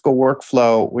statistical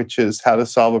workflow, which is how to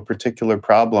solve a particular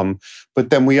problem. But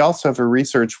then we also have a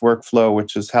research workflow,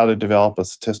 which is how to develop a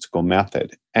statistical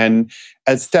method. And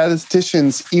as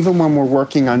statisticians, even when we're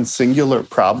working on singular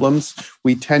problems,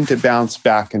 we tend to bounce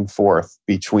back and forth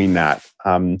between that.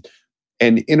 And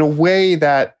in a way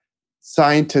that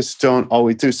scientists don't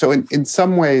always do. So in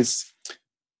some ways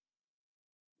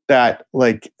that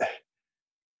like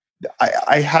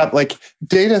I have like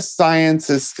data science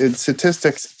and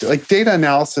statistics, like data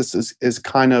analysis is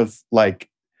kind of like,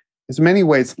 there's many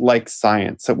ways like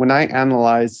science. So when I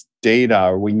analyze data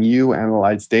or when you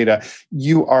analyze data,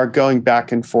 you are going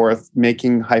back and forth,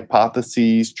 making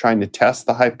hypotheses, trying to test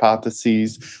the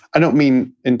hypotheses. I don't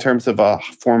mean in terms of a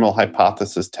formal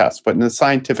hypothesis test, but in a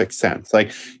scientific sense.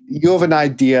 Like you have an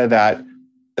idea that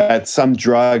some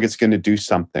drug is going to do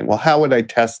something. Well, how would I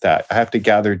test that? I have to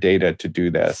gather data to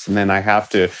do this. And then I have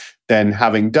to, then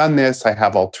having done this, I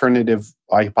have alternative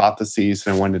hypotheses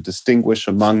and I want to distinguish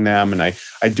among them. And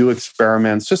I do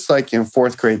experiments, just like in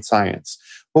fourth grade science.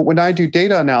 But when I do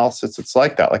data analysis, it's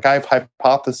like that. Like I have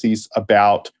hypotheses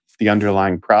about the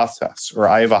underlying process, or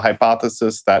I have a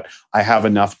hypothesis that I have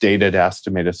enough data to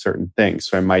estimate a certain thing.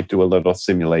 So I might do a little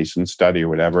simulation study or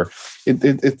whatever.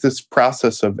 It's this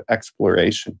process of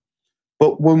exploration.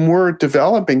 But when we're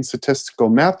developing statistical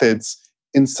methods,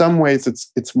 in some ways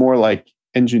it's more like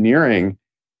engineering.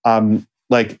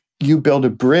 Like you build a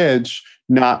bridge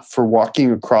not for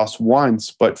walking across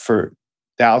once, but for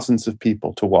thousands of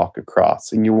people to walk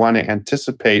across. And you want to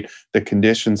anticipate the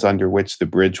conditions under which the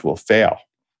bridge will fail.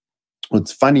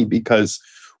 It's funny because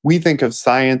we think of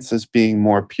science as being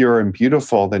more pure and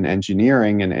beautiful than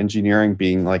engineering, and engineering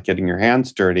being like getting your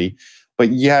hands dirty.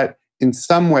 But yet, in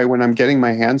some way, when I'm getting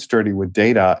my hands dirty with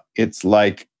data, it's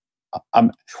like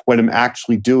what I'm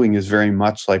actually doing is very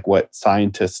much like what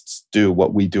scientists do,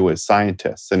 what we do as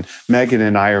scientists. And Megan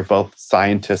and I are both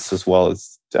scientists as well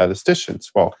as statisticians.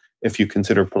 Well, if you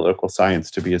consider political science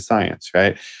to be a science,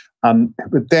 right?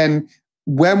 But then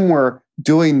when we're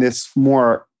doing this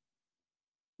more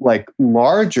like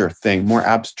larger thing, more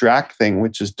abstract thing,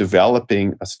 which is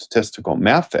developing a statistical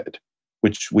method,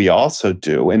 which we also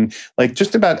do. And like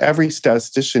just about every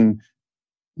statistician,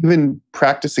 even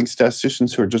practicing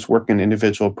statisticians who are just working on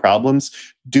individual problems,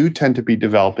 do tend to be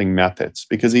developing methods.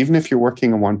 Because even if you're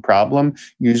working on one problem,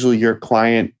 usually your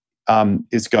client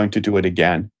is going to do it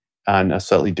again on a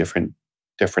slightly different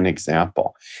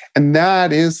example. And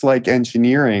that is like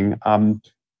engineering.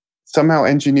 Somehow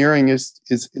engineering is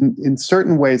in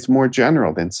certain ways more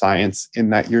general than science in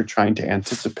that you're trying to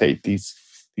anticipate these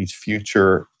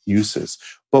future uses.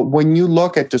 But when you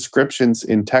look at descriptions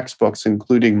in textbooks,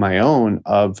 including my own,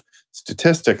 of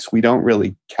statistics, we don't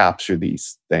really capture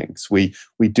these things. We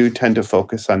do tend to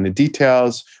focus on the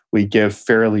details. We give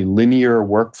fairly linear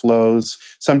workflows.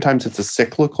 Sometimes it's a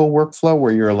cyclical workflow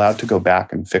where you're allowed to go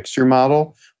back and fix your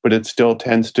model, but it still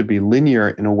tends to be linear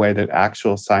in a way that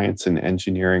actual science and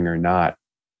engineering are not.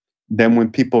 Then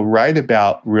when people write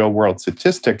about real-world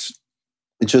statistics,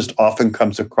 it just often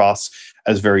comes across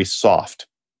as very soft.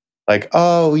 Like,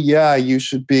 oh yeah, you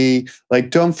should be like,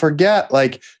 don't forget,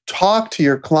 like talk to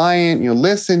your client,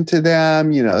 listen to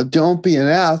them, don't be an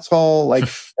asshole, like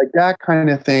that kind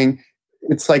of thing.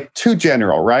 It's like too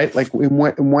general, right? Like in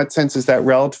what sense is that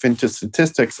relevant to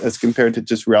statistics as compared to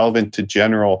just relevant to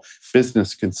general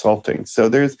business consulting? So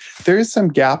there's some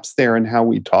gaps there in how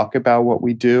we talk about what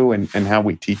we do and how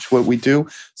we teach what we do.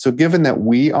 So given that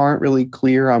we aren't really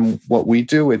clear on what we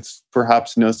do, it's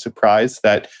perhaps no surprise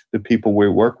that the people we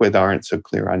work with aren't so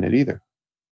clear on it either.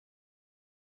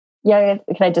 Yeah,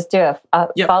 can I just do a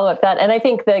follow-up that? And I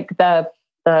think the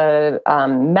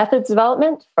methods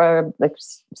development for like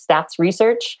stats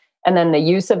research, and then the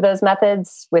use of those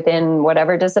methods within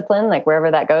whatever discipline, like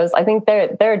wherever that goes, I think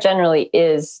there generally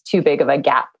is too big of a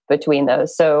gap between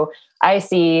those. So I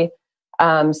see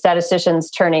statisticians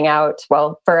turning out,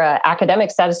 well, for an academic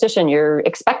statistician, you're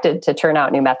expected to turn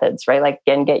out new methods, right? Like,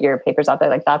 and get your papers out there.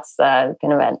 Like that's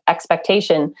kind of an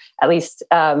expectation, at least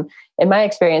in my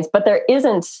experience. But there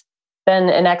isn't then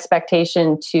an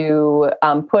expectation to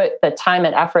put the time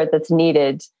and effort that's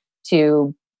needed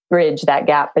to bridge that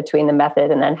gap between the method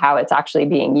and then how it's actually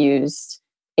being used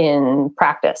in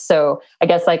practice. So I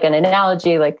guess like an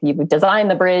analogy, like you design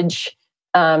the bridge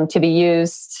to be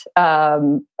used.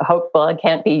 Hopeful it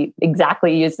can't be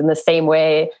exactly used in the same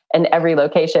way in every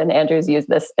location. Andrew's used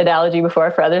this analogy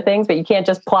before for other things, but you can't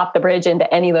just plop the bridge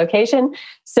into any location.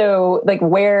 So like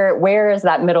where is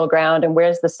that middle ground, and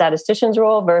where's the statistician's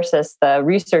role versus the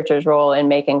researcher's role in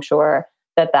making sure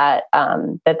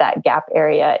that gap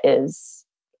area is,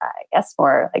 I guess,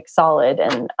 more like solid,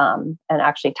 and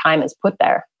actually time is put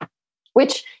there,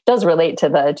 which does relate to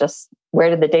the just where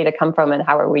did the data come from and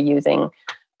how are we using,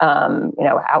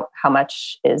 how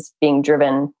much is being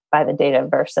driven by the data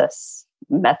versus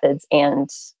methods and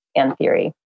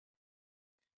theory.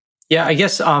 Yeah, I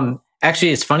guess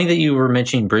actually it's funny that you were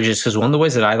mentioning bridges, because one of the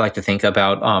ways that I like to think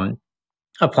about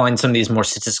applying some of these more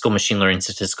statistical machine learning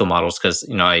statistical models, because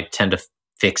I tend to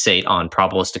fixate on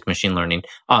probabilistic machine learning,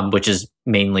 which is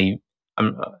mainly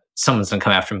someone's gonna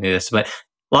come after me with this, but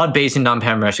a lot of Bayesian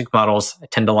non-parametric models. I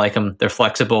tend to like them. They're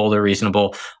flexible. They're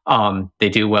reasonable. They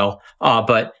do well.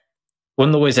 But one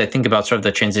of the ways I think about sort of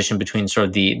the transition between sort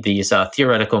of these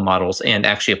theoretical models and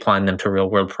actually applying them to real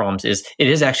world problems is it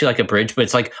is actually like a bridge, but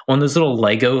it's like one of those little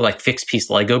Lego, like fixed piece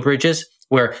Lego bridges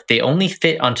where they only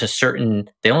they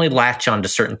only latch onto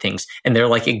certain things, and they're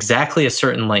like exactly a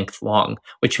certain length long,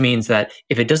 which means that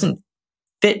if it doesn't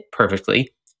fit perfectly,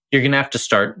 you're going to have to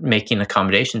start making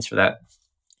accommodations for that.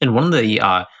 And one of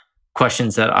the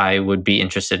questions that I would be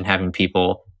interested in having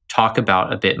people talk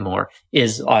about a bit more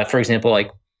is, for example,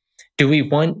 like, do we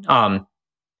want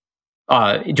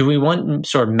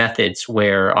sort of methods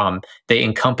where they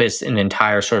encompass an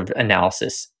entire sort of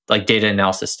analysis, like data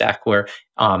analysis stack, where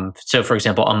so for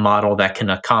example, a model that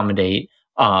can accommodate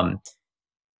what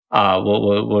we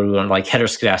want, like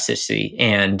heteroscedasticity,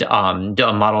 and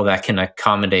a model that can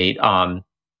accommodate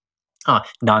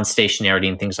non-stationarity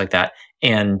and things like that,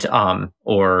 and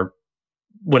or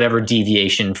whatever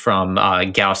deviation from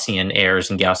Gaussian errors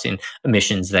and Gaussian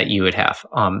emissions that you would have.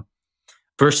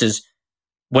 Versus,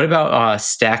 what about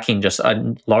stacking just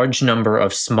a large number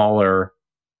of smaller,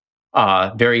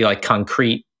 very like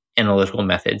concrete analytical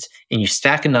methods, and you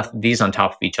stack enough of these on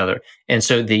top of each other. And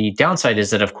so the downside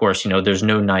is that, of course, there's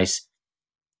no nice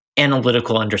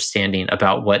analytical understanding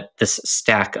about what this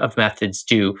stack of methods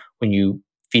do when you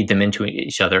feed them into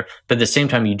each other. But at the same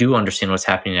time, you do understand what's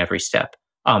happening at every step.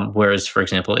 Whereas, for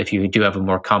example, if you do have a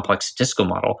more complex statistical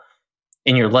model,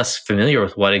 and you're less familiar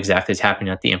with what exactly is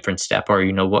happening at the inference step, or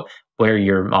where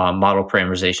your model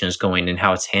parameterization is going and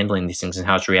how it's handling these things and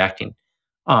how it's reacting.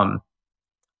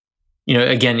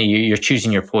 Again, you're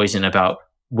choosing your poison about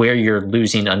where you're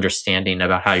losing understanding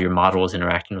about how your model is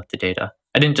interacting with the data.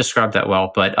 I didn't describe that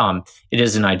well, but it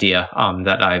is an idea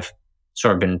that I've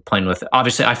sort of been playing with.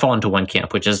 Obviously, I fall into one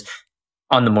camp, which is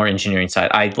on the more engineering side.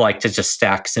 I like to just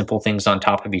stack simple things on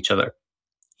top of each other.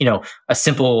 A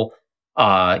simple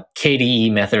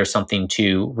KDE method or something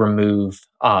to remove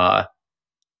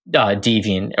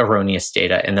deviant erroneous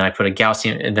data, and then I put a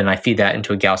Gaussian, and then I feed that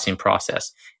into a Gaussian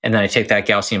process, and then I take that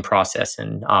Gaussian process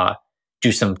and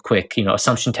do some quick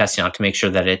assumption testing on it to make sure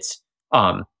that it's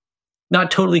not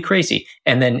totally crazy.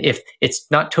 And then if it's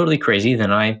not totally crazy,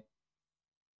 then I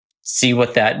see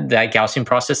what that Gaussian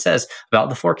process says about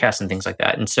the forecast and things like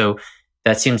that. And so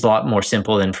that seems a lot more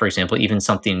simple than, for example, even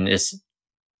something is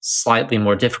slightly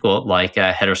more difficult, like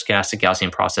a heteroscedastic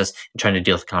Gaussian process, and trying to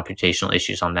deal with computational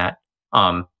issues on that.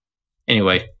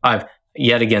 Anyway, I've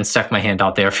yet again stuck my hand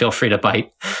out there. Feel free to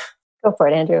bite. Go for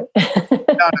it, Andrew. No,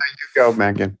 you go,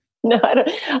 Megan. No,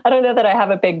 I don't know that I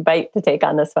have a big bite to take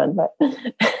on this one, but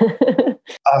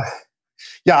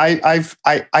yeah, I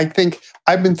think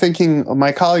I've been thinking.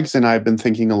 My colleagues and I have been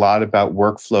thinking a lot about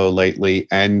workflow lately,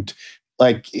 and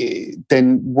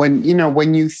then when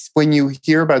you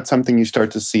hear about something, you start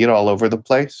to see it all over the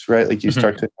place, right? Like you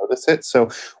start to notice it. So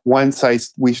once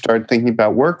we started thinking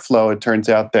about workflow, it turns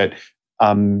out that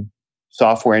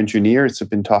software engineers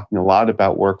have been talking a lot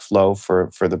about workflow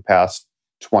for the past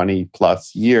 20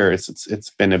 plus years. It's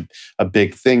been a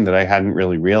big thing that I hadn't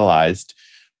really realized.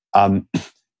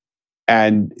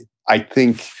 And I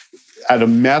think at a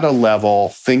meta level,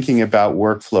 thinking about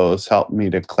workflows helped me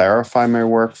to clarify my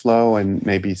workflow and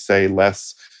maybe say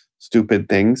less stupid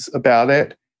things about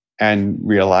it, and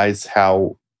realize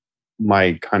how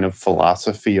my kind of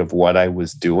philosophy of what I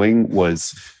was doing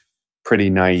was pretty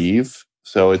naive.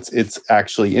 So it's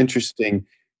actually interesting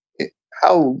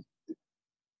how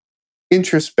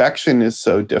introspection is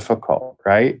so difficult,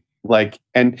 right?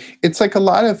 And it's like a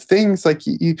lot of things. Like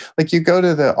you go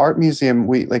to the art museum.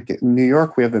 We in New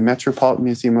York, we have the Metropolitan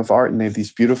Museum of Art, and they have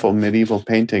these beautiful medieval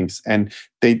paintings, and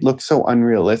they look so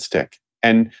unrealistic.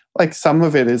 And like some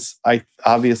of it is,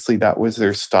 obviously that was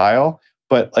their style,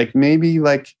 but maybe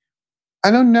I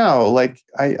don't know.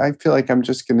 I feel like I'm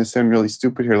just going to sound really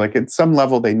stupid here. At some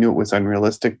level, they knew it was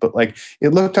unrealistic, but it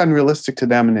looked unrealistic to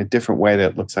them in a different way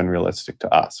that looks unrealistic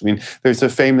to us. I mean, there's a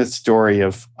famous story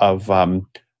of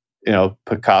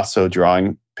Picasso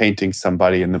drawing painting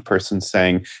somebody and the person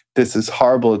saying, "This is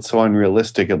horrible, it's so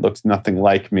unrealistic, it looks nothing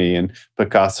like me." And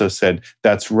Picasso said,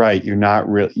 "That's right, you're not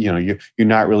really, you're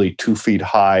not really 2 feet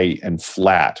high and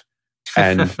flat."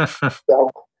 And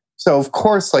so of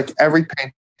course, like every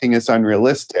painting is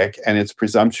unrealistic, and it's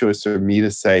presumptuous of me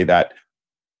to say that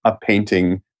a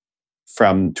painting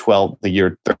from the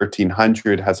year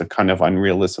 1300 has a kind of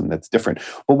unrealism that's different.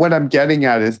 But what I'm getting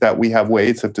at is that we have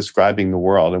ways of describing the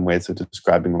world and ways of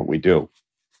describing what we do.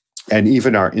 And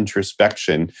even our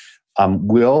introspection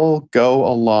will go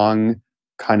along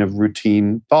kind of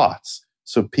routine thoughts.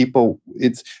 So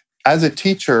as a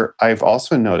teacher, I've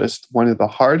also noticed one of the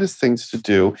hardest things to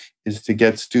do is to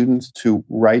get students to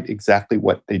write exactly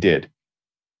what they did.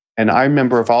 And I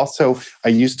remember I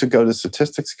used to go to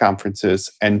statistics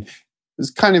conferences, and it was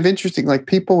kind of interesting. Like,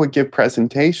 people would give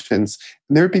presentations,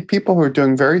 and there would be people who are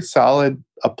doing very solid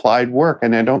applied work.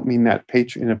 And I don't mean that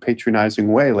in a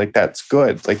patronizing way. Like, that's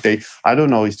good. Like, I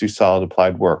don't always do solid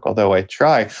applied work, although I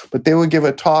try. But they would give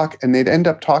a talk, and they'd end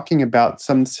up talking about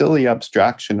some silly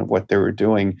abstraction of what they were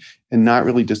doing, and not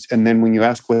really and then when you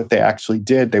ask what they actually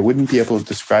did, they wouldn't be able to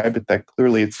describe it that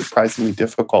clearly. It's surprisingly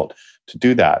difficult to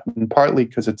do that, and partly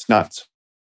because it's not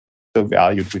so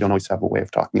valued. We don't always have a way of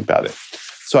talking about it.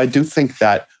 So I do think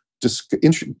that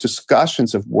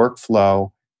discussions of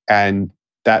workflow and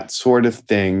that sort of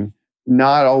thing,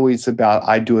 not always about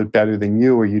I do it better than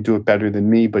you or you do it better than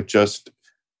me, but just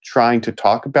trying to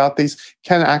talk about these,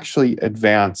 can actually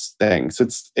advance things.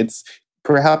 It's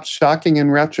perhaps shocking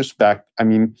in retrospect. I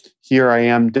mean, here I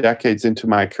am decades into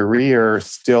my career,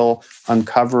 still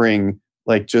uncovering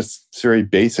like just very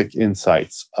basic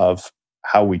insights of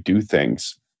how we do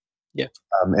things. Yeah.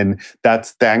 And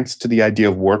that's thanks to the idea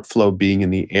of workflow being in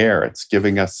the air. It's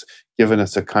given us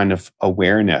a kind of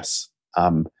awareness.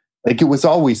 Like, it was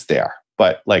always there,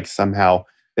 but like somehow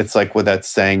it's like with that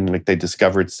saying, like they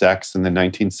discovered sex in the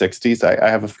 1960s. I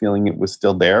have a feeling it was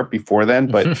still there before then,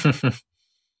 but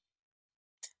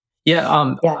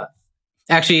yeah.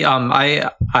 Actually,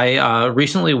 I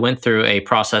recently went through a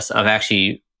process of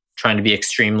actually trying to be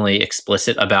extremely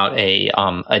explicit about a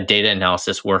data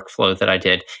analysis workflow that I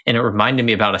did, and it reminded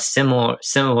me about a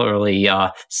similarly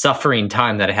suffering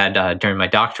time that I had during my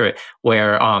doctorate,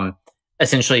 where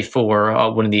essentially for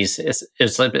one of these,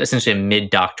 it's like essentially a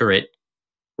mid-doctorate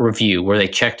review where they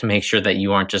check to make sure that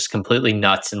you aren't just completely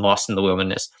nuts and lost in the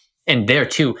wilderness. And there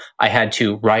too, I had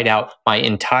to write out my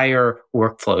entire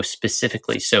workflow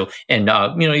specifically. So, and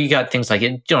you got things like,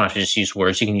 you don't have to just use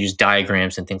words; you can use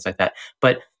diagrams and things like that.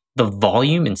 But the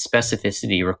volume and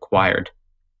specificity required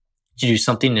to do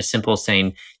something as simple as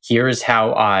saying, here is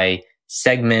how I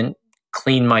segment,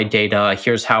 clean my data.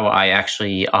 Here's how I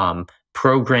actually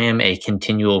program a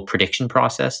continual prediction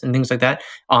process and things like that.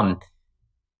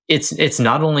 It's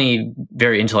not only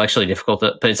very intellectually difficult,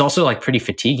 but it's also like pretty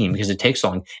fatiguing because it takes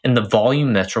long. And the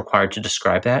volume that's required to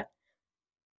describe that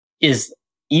is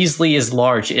easily as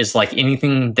large as like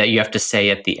anything that you have to say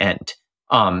at the end.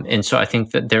 And so I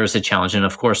think that there's a challenge. And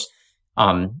of course,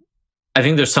 I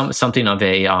think there's something of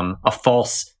a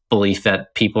false belief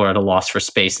that people are at a loss for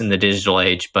space in the digital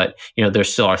age, but there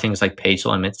still are things like page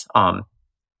limits.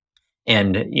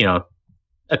 And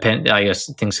I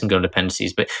guess things can go to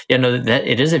dependencies, but that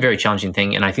it is a very challenging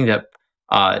thing. And I think that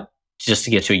just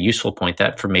to get to a useful point,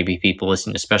 that for maybe people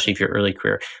listening, especially if you're early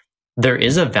career, there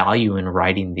is a value in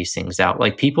writing these things out.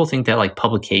 Like, people think that like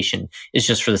publication is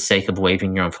just for the sake of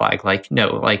waving your own flag. Like,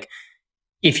 no, like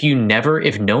if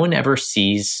no one ever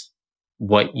sees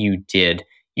what you did,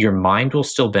 your mind will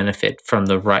still benefit from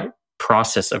the right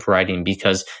process of writing,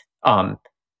 because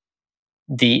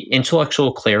the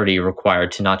intellectual clarity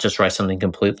required to not just write something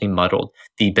completely muddled,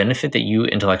 the benefit that you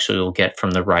intellectually will get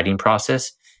from the writing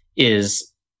process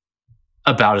is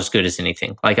about as good as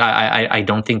anything. Like, I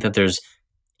don't think that there's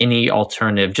any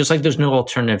alternative, just like there's no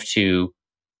alternative to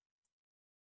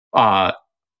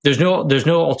there's no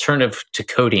alternative to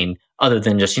coding other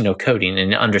than just coding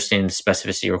and understanding the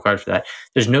specificity required for that.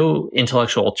 There's no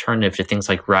intellectual alternative to things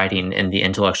like writing and the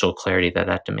intellectual clarity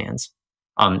that demands.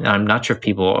 And I'm not sure if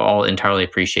people all entirely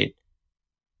appreciate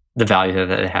the value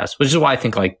that it has, which is why I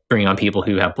think like bringing on people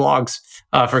who have blogs,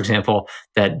 for example,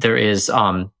 that there's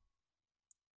a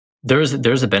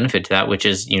benefit to that, which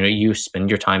is you spend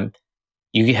your time,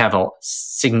 you have a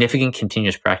significant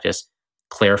continuous practice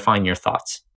clarifying your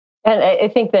thoughts. And I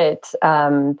think that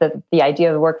the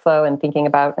idea of the workflow and thinking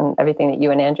about and everything that you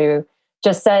and Andrew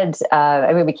just said,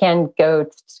 we can go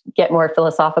get more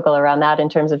philosophical around that in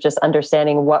terms of just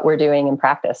understanding what we're doing in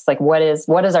practice. Like, what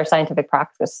does our scientific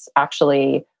practice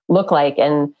actually look like,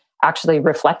 and actually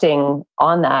reflecting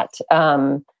on that,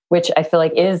 which I feel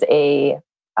like is a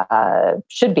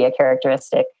should be a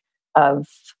characteristic of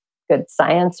good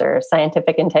science or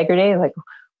scientific integrity. Like,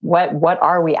 what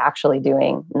are we actually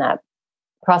doing in that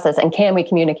process, and can we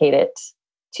communicate it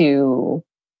to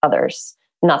others?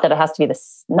 Not that it has to be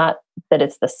not that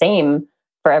it's the same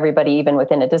for everybody, even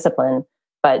within a discipline,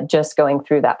 but just going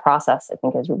through that process, I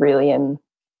think, is really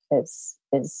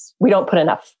we don't put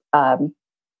enough.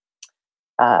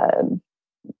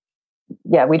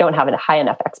 We don't have a high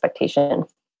enough expectation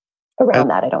around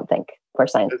that, I don't think, for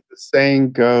science. As the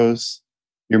saying goes,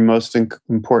 your most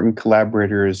important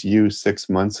collaborator is you 6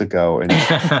 months ago, and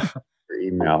your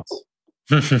emails.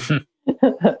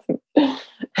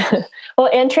 Well,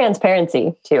 and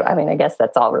transparency too. I mean, I guess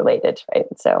that's all related, right?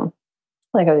 So,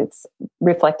 like, it's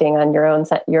reflecting on your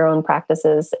own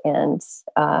practices, and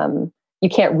you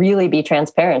can't really be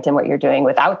transparent in what you're doing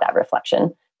without that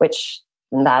reflection, which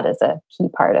that is a key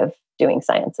part of doing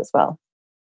science as well.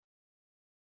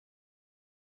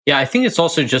 Yeah, I think it's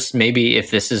also just, maybe if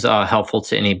this is helpful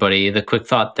to anybody, the quick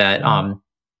thought that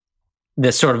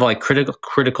this sort of like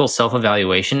critical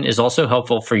self-evaluation is also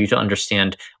helpful for you to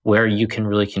understand where you can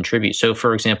really contribute. So,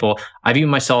 for example, I view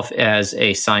myself as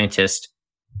a scientist.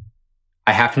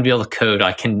 I happen to be able to code.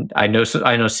 I know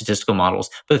statistical models,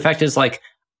 but the fact is, like,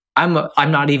 I'm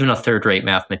not even a third-rate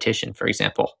mathematician, for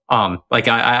example. Like,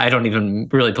 I don't even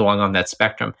really belong on that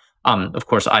spectrum. Of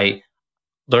course, I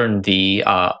learned the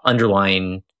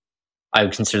underlying, I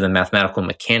would consider the mathematical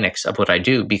mechanics of what I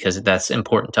do, because that's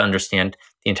important to understand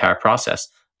the entire process.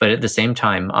 But at the same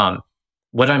time,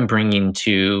 what I'm bringing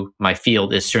to my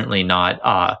field is certainly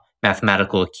not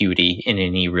mathematical acuity in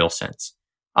any real sense.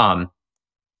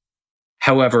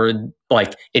 However,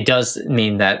 like, it does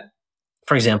mean that,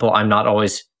 for example, I'm not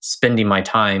always spending my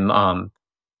time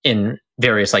in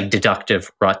various like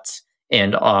deductive ruts,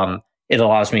 and it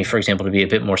allows me, for example, to be a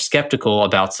bit more skeptical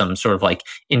about some sort of like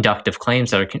inductive claims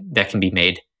that can be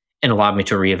made, and allow me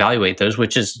to reevaluate those,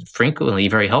 which is frequently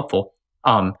very helpful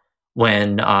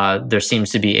when there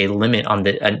seems to be a limit on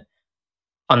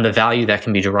the value that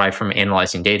can be derived from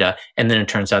analyzing data. And then it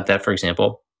turns out that, for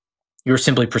example, you're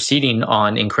simply proceeding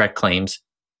on incorrect claims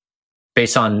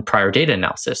based on prior data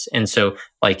analysis. And so,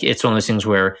 like, it's one of those things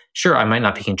where, sure, I might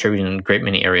not be contributing in a great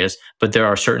many areas, but there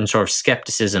are certain sort of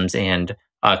skepticisms and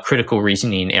critical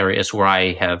reasoning areas where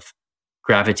I have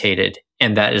gravitated,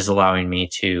 and that is allowing me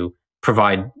to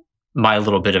provide my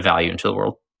little bit of value into the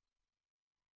world.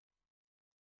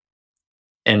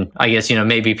 And I guess,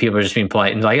 maybe people are just being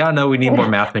polite and like, oh no, we need more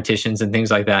mathematicians and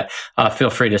things like that. Feel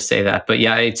free to say that. But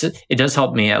yeah, it does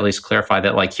help me at least clarify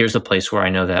that, like, here's a place where I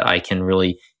know that I can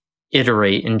really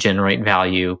iterate and generate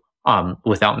value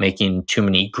without making too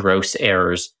many gross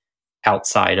errors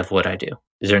outside of what I do.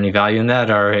 Is there any value in that,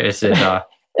 or is it?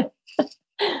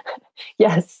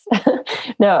 Yes.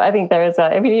 No, I think there is.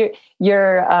 It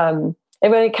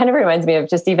kind of reminds me of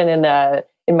just even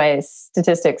in my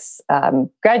statistics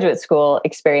graduate school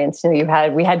experience. We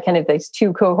had kind of these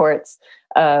two cohorts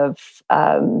of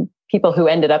people who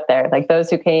ended up there, like those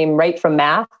who came right from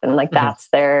math, and like that's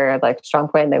their like strong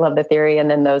point, and they love the theory, and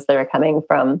then those that are coming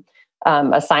from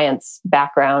a science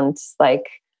background, like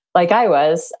I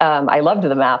was. I loved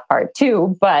the math part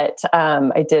too, but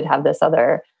I did have this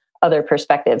other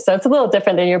perspective. So it's a little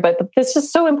different than but it's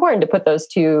just so important to put those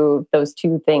two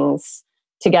things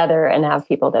together and have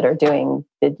people that are doing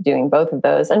both of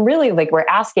those. And really, like,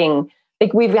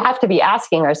 we have to be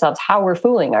asking ourselves how we're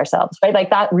fooling ourselves, right? Like,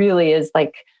 that really is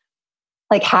like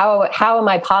how am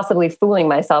I possibly fooling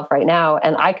myself right now?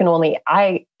 And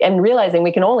I am realizing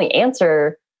we can only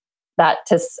answer that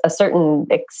to a certain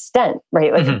extent,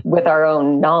 right? Like with our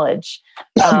own knowledge.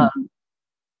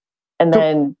 And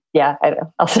then, yeah, I don't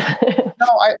know.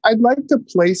 No, I'd like to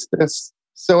place this.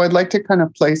 So I'd like to kind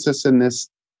of place this in this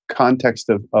context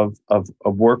of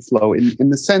workflow in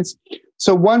the sense.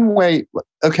 So one way,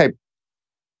 okay,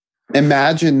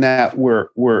 imagine that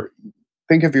we're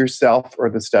think of yourself or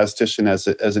the statistician as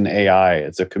an AI,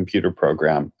 as a computer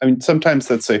program. I mean, sometimes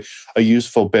that's a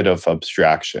useful bit of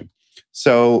abstraction.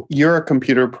 So you're a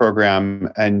computer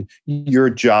program, and your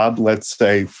job, let's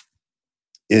say,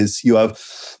 is you have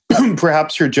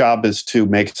perhaps your job is to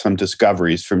make some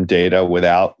discoveries from data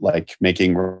without like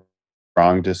making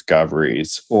wrong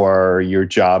discoveries, or your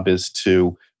job is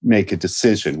to make a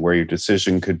decision where your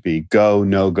decision could be go,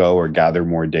 no go, or gather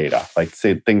more data, like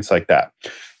say things like that.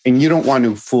 And you don't want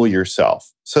to fool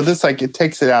yourself. So this, like, it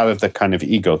takes it out of the kind of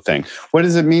ego thing. What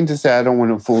does it mean to say I don't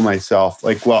want to fool myself?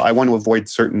 Like, well, I want to avoid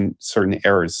certain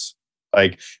errors,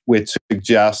 like, which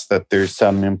suggests that there's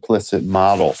some implicit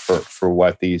model for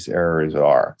what these errors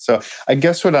are. So I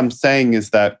guess what I'm saying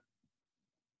is that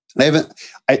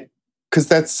because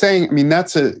that's saying, I mean,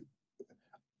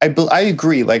 I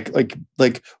agree.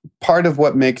 Like part of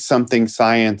what makes something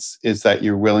science is that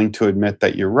you're willing to admit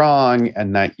that you're wrong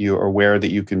and that you're aware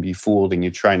that you can be fooled and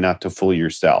you try not to fool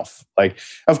yourself. Like,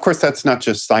 of course, that's not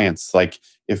just science. Like,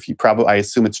 if you probably, I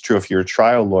assume it's true if you're a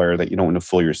trial lawyer that you don't want to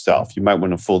fool yourself. You might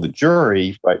want to fool the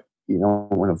jury, but you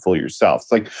don't want to fool yourself.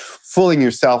 It's like fooling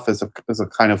yourself is a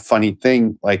kind of funny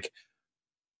thing. Like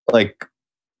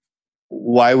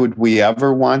why would we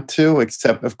ever want to?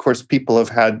 Except, of course, people have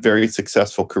had very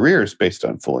successful careers based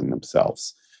on fooling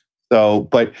themselves. So,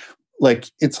 but like,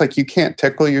 it's like you can't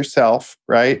tickle yourself,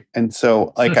 right? And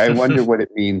so, like, I wonder what it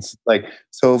means. Like,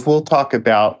 so if we'll talk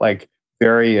about like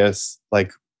various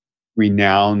like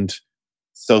renowned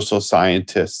social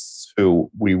scientists who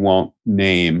we won't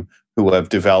name, who have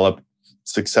developed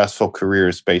successful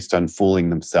careers based on fooling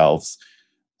themselves.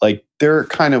 Like they're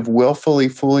kind of willfully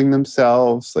fooling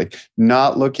themselves, like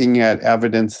not looking at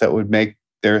evidence that would make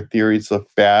their theories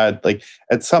look bad. Like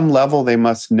at some level, they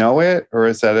must know it, or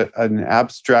is that an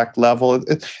abstract level?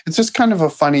 It's just kind of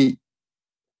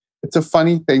it's a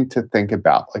funny thing to think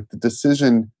about. Like the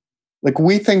decision, like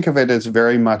we think of it as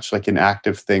very much like an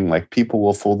active thing, like people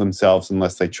will fool themselves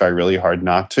unless they try really hard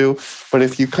not to. But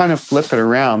if you kind of flip it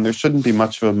around, there shouldn't be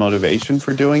much of a motivation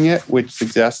for doing it, which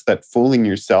suggests that fooling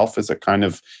yourself is a kind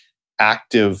of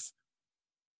active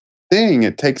thing.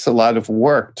 It takes a lot of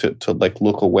work to like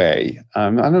look away.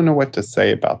 I don't know what to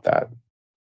say about that.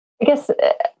 I guess,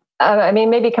 I mean,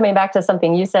 maybe coming back to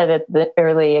something you said at the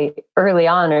early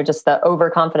on, or just the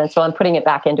overconfidence. So I'm putting it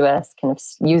back into a kind of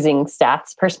using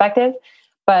stats perspective.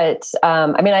 But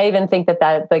I mean, I even think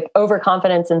that like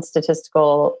overconfidence in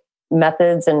statistical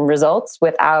methods and results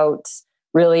without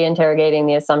really interrogating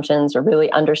the assumptions or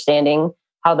really understanding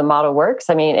how the model works.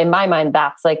 I mean, in my mind,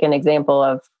 that's like an example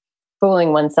of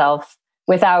fooling oneself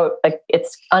without, like,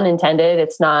 it's unintended.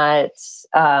 It's not,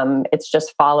 it's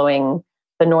just following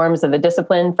the norms of the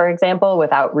discipline, for example,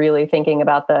 without really thinking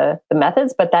about the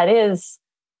methods. But that is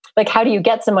like, how do you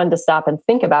get someone to stop and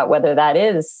think about whether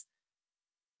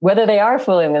they are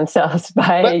fooling themselves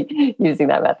by using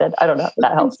that method? I don't know if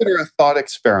that helps. Consider a thought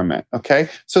experiment, okay?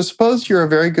 So suppose you're a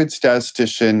very good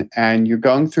statistician and you're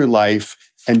going through life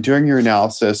and doing your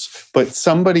analysis, but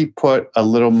somebody put a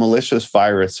little malicious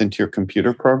virus into your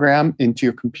computer program, into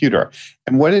your computer.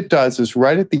 And what it does is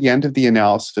right at the end of the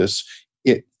analysis,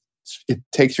 it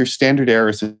takes your standard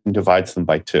errors and divides them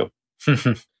by 2.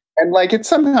 And like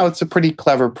it's a pretty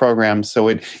clever program. So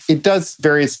it does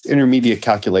various intermediate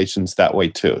calculations that way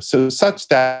too. So such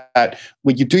that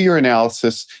when you do your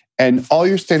analysis and all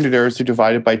your standard errors are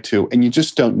divided by 2 and you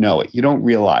just don't know it, you don't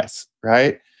realize,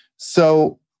 right?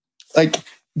 So like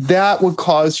that would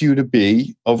cause you to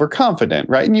be overconfident,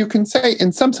 right? And you can say,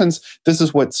 in some sense, this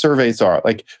is what surveys are.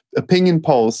 Like opinion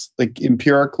polls, like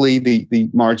empirically, the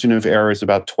margin of error is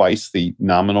about twice the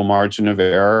nominal margin of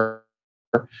error.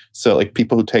 So like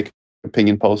people who take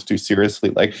opinion polls too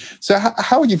seriously, like, so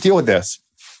how would you deal with this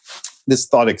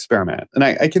thought experiment? And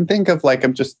I can think of like,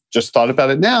 I'm just thought about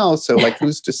it now. So like,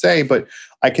 who's to say, but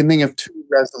I can think of 2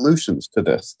 resolutions to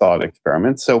this thought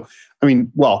experiment. So, I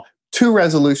mean, well, 2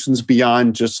 resolutions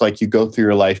beyond just like you go through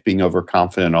your life being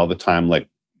overconfident all the time. Like,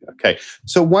 okay.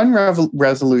 So one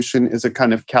resolution is a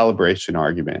kind of calibration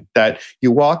argument that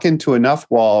you walk into enough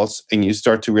walls and you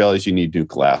start to realize you need new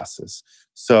glasses.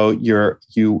 So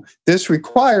this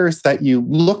requires that you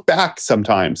look back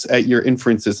sometimes at your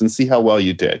inferences and see how well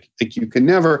you did. Like you can't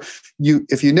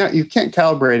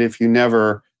calibrate if you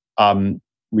never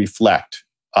reflect.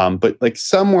 But like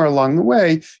somewhere along the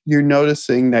way, you're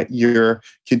noticing that you're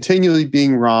continually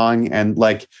being wrong. And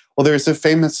like, well, there's a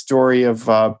famous story of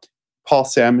Paul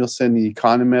Samuelson, the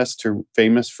economist, who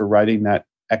famous for writing that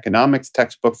economics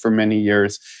textbook for many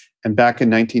years. And back in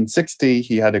 1960,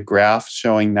 he had a graph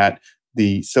showing that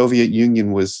the Soviet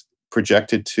Union was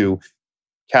projected to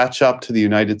catch up to the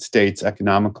United States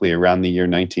economically around the year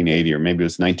 1980, or maybe it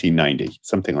was 1990,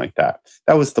 something like that.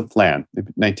 That was the plan,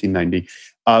 1990,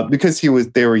 because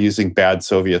they were using bad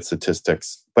Soviet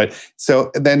statistics. But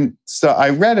so I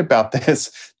read about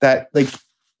this, that like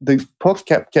the book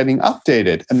kept getting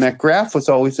updated and that graph was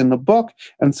always in the book.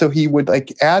 And so he would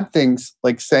like add things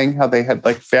like saying how they had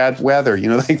like bad weather,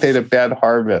 like they had a bad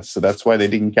harvest. So that's why they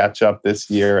didn't catch up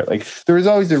this year. Like there was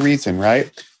always a reason,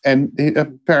 right? And he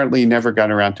apparently never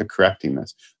got around to correcting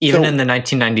this. Even in the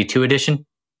 1992 edition?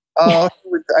 I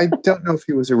don't know if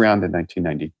he was around in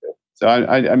 1992. So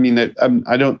I mean,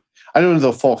 I don't know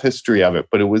the full history of it,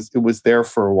 but it was there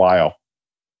for a while.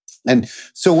 And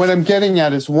so what I'm getting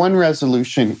at is one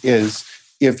resolution is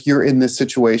if you're in this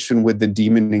situation with the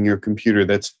demon in your computer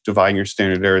that's dividing your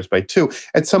standard errors by 2,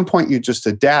 at some point you just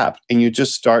adapt and you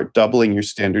just start doubling your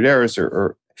standard errors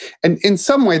or And in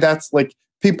some way, that's like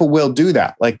people will do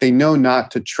that. Like they know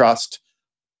not to trust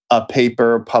a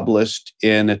paper published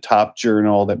in a top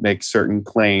journal that makes certain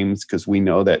claims because we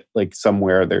know that like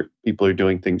somewhere there people are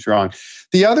doing things wrong.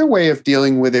 The other way of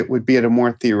dealing with it would be at a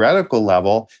more theoretical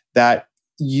level, that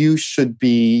you should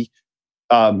be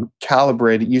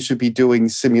calibrated. You should be doing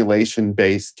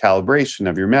simulation-based calibration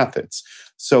of your methods.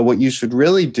 So what you should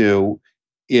really do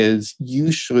is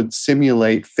you should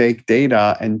simulate fake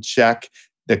data and check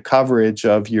the coverage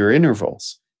of your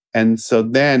intervals. And so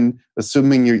then,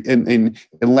 assuming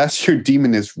unless your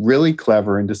daemon is really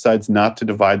clever and decides not to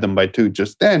divide them by 2,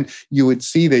 just then you would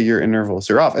see that your intervals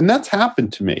are off. And that's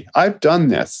happened to me. I've done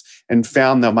this and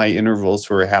found that my intervals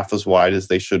were half as wide as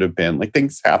they should have been. Like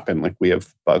things happen, like we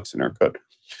have bugs in our code.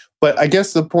 But I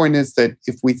guess the point is that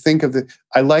if we think of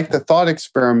I like the thought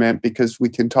experiment because we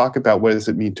can talk about what does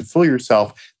it mean to fool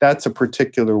yourself. That's a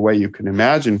particular way you can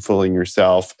imagine fooling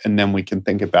yourself. And then we can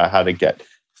think about how to get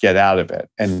out of it.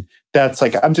 And that's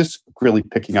like, I'm just really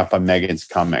picking up on Megan's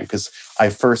comment because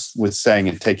I first was saying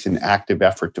it takes an active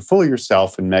effort to fool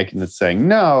yourself. And Megan is saying,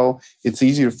 no, it's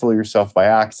easy to fool yourself by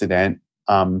accident.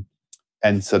 And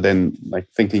so then like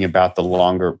thinking about the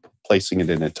longer, placing it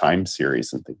in a time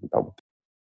series and thinking about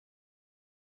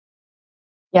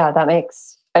Yeah, that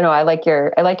makes. I know I like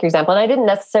your example, and I didn't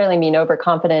necessarily mean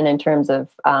overconfident in terms of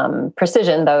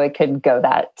precision, though it could go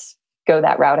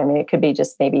that route. I mean, it could be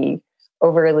just maybe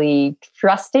overly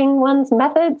trusting one's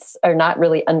methods, or not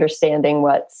really understanding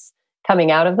what's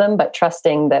coming out of them, but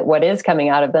trusting that what is coming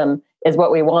out of them is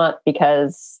what we want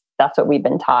because that's what we've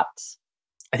been taught.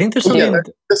 I think there's something. Yeah,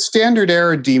 the standard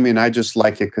error daemon, I just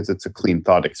like it because it's a clean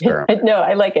thought experiment. No,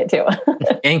 I like it too.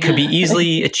 And could be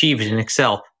easily achieved in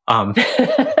Excel. But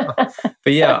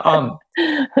yeah,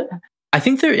 I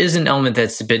think there is an element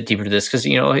that's a bit deeper to this because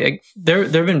there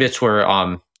have been bits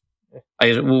where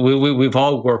we've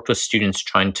all worked with students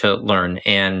trying to learn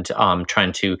and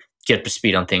trying to get up to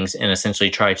speed on things and essentially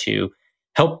try to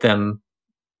help them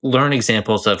learn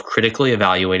examples of critically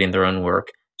evaluating their own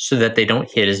work so that they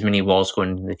don't hit as many walls going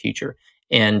into the future.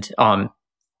 And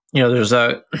there's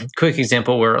a quick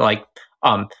example where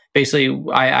basically,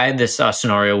 I had this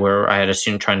scenario where I had a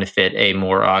student trying to fit a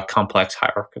more complex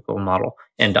hierarchical model,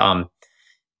 and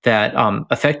that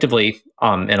effectively,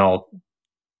 and I'll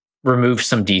remove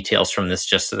some details from this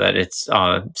just so that it's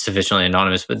sufficiently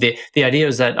anonymous. But the idea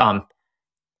is that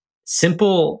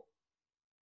simple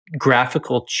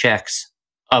graphical checks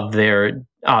of their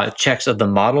checks of the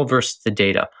model versus the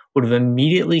data would have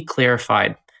immediately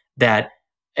clarified that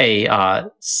a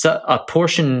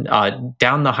portion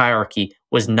down the hierarchy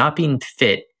was not being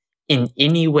fit in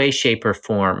any way, shape, or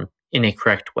form in a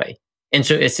correct way. And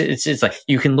so it's like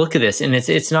you can look at this, and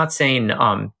it's not saying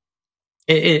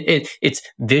it's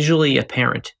visually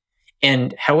apparent.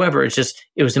 And however, it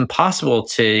was impossible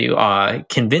to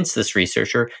convince this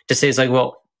researcher to say it's like,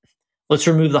 well, let's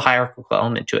remove the hierarchical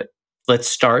element to it. Let's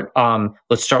start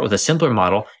with a simpler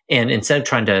model, and instead of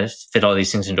trying to fit all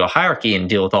these things into a hierarchy and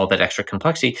deal with all that extra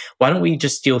complexity, why don't we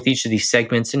just deal with each of these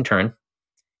segments in turn?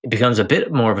 It becomes a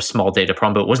bit more of a small data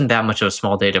problem, but it wasn't that much of a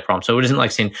small data problem. So it isn't like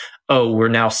saying, "Oh, we're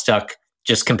now stuck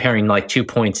just comparing like 2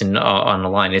 points on a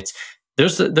line."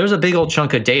 There's a big old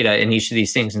chunk of data in each of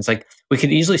these things. And it's like we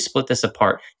could easily split this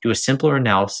apart, do a simpler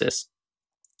analysis,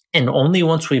 and only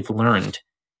once we've learned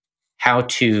how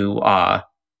to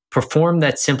perform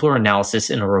that simpler analysis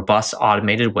in a robust,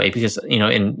 automated way. Because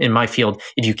in my field,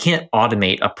 if you can't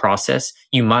automate a process,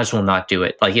 you might as well not do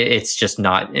it. Like it's just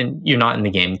not, and you're not in the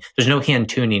game. There's no hand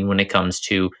tuning when it comes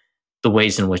to the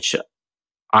ways in which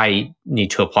I need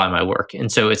to apply my work.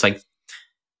 And so it's like,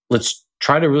 let's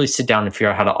try to really sit down and figure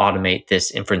out how to automate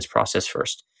this inference process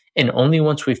first. And only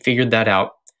once we've figured that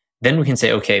out, then we can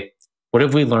say, okay, what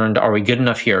have we learned? Are we good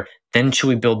enough here? Then should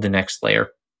we build the next layer?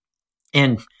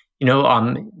 And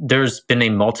there's been a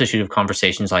multitude of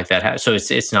conversations like that. So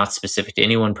it's not specific to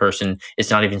any one person.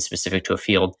 It's not even specific to a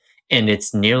field. And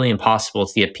it's nearly impossible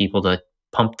to get people to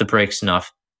pump the brakes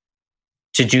enough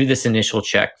to do this initial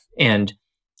check. And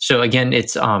so again,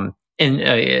 it's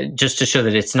just to show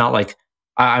that it's not like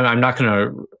I'm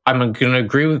going to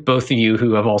agree with both of you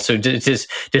who have also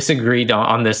disagreed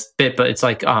on this bit, but it's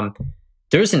like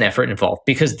there's an effort involved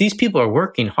because these people are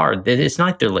working hard. It's not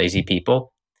like they're lazy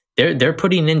people. They're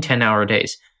putting in 10-hour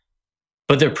days,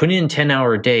 but they're putting in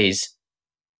 10-hour days,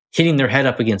 hitting their head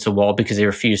up against a wall because they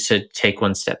refuse to take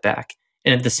one step back.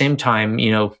 And at the same time,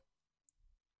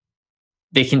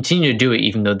 they continue to do it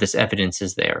even though this evidence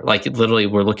is there. Like literally,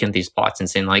 we're looking at these plots and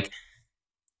saying like,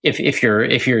 if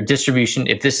your distribution,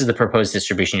 if this is the proposed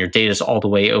distribution, your data is all the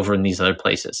way over in these other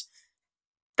places.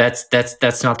 That's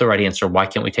not the right answer. Why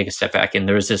can't we take a step back? And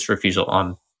there's this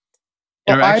refusal.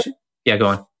 Well, Yeah, go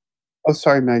on. oh,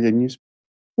 sorry, Megan.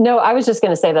 No, I was just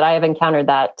going to say that I have encountered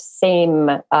that same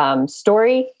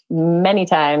story many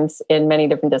times in many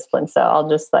different disciplines. So I'll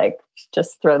just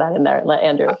throw that in there and let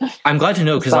Andrew. I'm glad to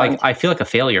know, because I feel like a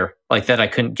failure, like that I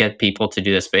couldn't get people to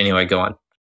do this. But anyway, go on.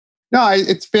 No,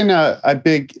 it's been a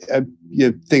big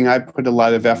thing. I put a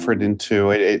lot of effort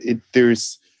into it.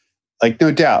 There's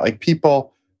no doubt,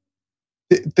 people.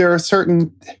 There are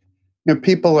certain,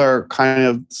 people are kind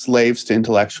of slaves to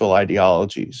intellectual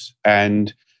ideologies,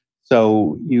 and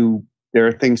so there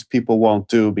are things people won't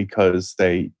do because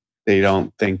they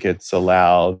don't think it's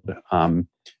allowed.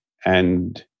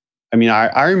 And I mean,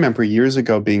 I remember years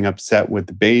ago being upset with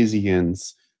the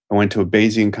Bayesians. I went to a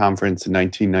Bayesian conference in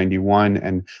 1991,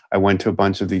 and I went to a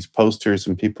bunch of these posters,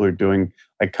 and people are doing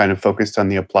kind of focused on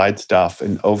the applied stuff.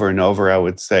 And over I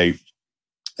would say,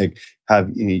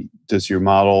 does your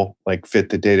model fit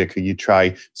the data? Could you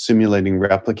try simulating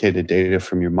replicated data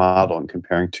from your model and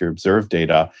comparing to your observed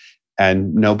data?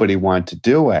 And nobody wanted to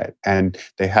do it. And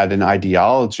they had an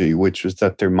ideology, which was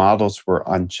that their models were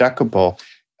uncheckable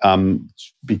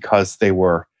because they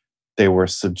were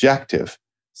subjective.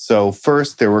 So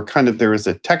first, there was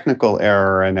a technical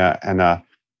error and a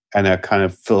kind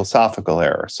of philosophical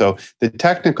error. So the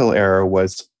technical error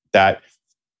was that,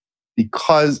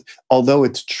 because although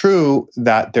it's true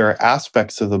that there are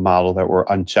aspects of the model that were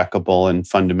uncheckable and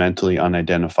fundamentally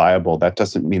unidentifiable, that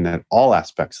doesn't mean that all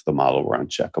aspects of the model were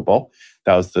uncheckable.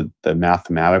 That was the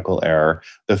mathematical error.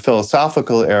 The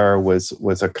philosophical error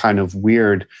was a kind of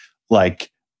weird,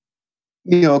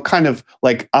 kind of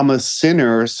I'm a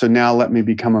sinner, so now let me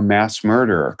become a mass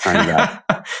murderer kind of that.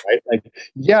 Right?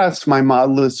 Yes, my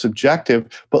model is subjective,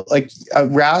 but a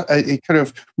kind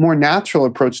of more natural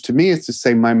approach to me is to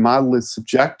say my model is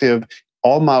subjective.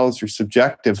 All models are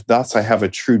subjective, thus I have a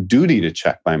true duty to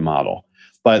check my model.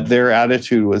 But their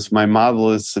attitude was my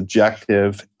model is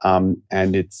subjective, and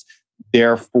it's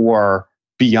therefore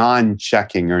beyond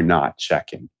checking or not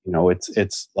checking.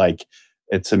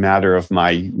 It's a matter of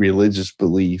my religious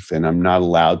belief, and I'm not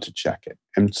allowed to check it.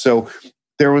 And so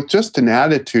there was just an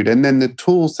attitude. And then the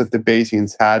tools that the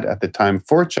Bayesians had at the time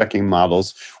for checking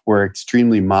models were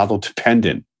extremely model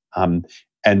dependent. And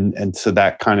so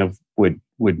that kind of would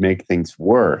make things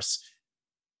worse.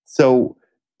 So,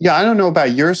 yeah, I don't know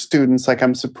about your students.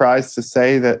 I'm surprised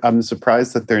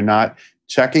that they're not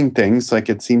checking things.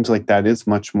 It seems like that is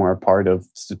much more a part of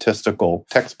statistical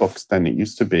textbooks than it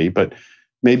used to be, but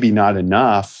maybe not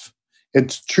enough.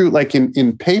 It's true,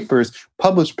 in papers,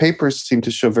 published papers seem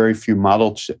to show very few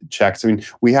model checks. I mean,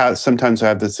 sometimes I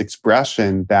have this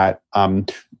expression that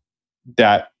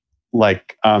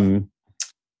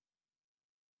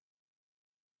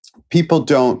people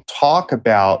don't talk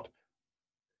about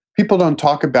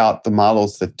the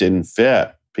models that didn't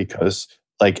fit, because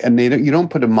you don't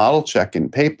put a model check in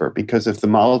paper, because if the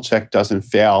model check doesn't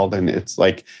fail, then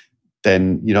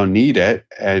then you don't need it,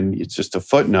 and it's just a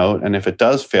footnote. And if it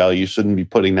does fail, you shouldn't be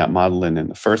putting that model in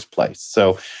the first place.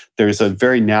 So there's a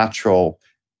very natural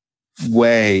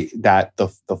way that the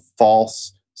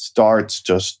false starts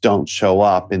just don't show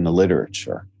up in the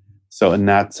literature. So in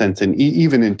that sense, and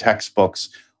even in textbooks,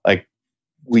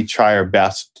 we try our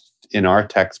best in our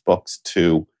textbooks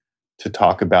to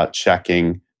talk about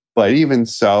checking, but even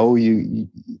so, you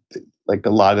a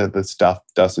lot of the stuff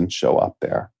doesn't show up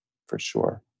there for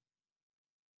sure.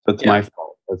 So it's my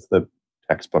fault as the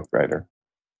textbook writer.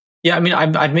 Yeah, I mean,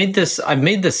 I've made this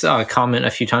comment a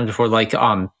few times before,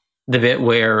 the bit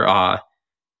where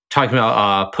talking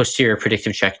about posterior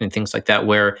predictive checking and things like that,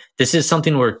 where this is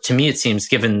something where, to me, it seems,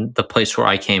 given the place where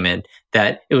I came in,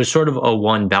 that it was sort of a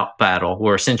one-bout battle,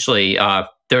 where essentially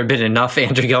there had been enough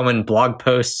Andrew Gelman blog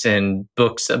posts and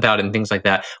books about it and things like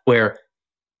that, where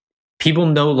people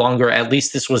no longer, at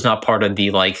least this was not part of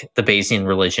the Bayesian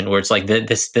religion, where it's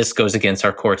this goes against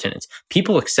our core tenets.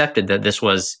 People accepted that this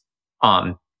was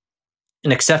an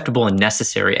acceptable and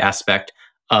necessary aspect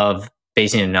of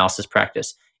Bayesian analysis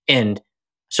practice. And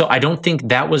so I don't think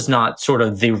that was not sort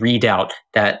of the readout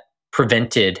that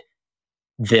prevented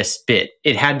this bit.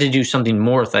 It had to do something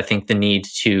more with, I think, the need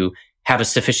to have a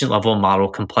sufficient level of model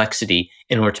complexity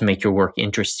in order to make your work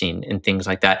interesting and things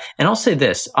like that. And I'll say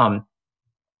this,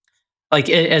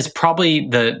 as probably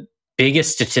the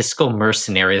biggest statistical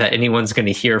mercenary that anyone's going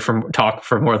to hear from talk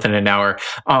for more than an hour,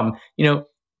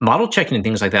 model checking and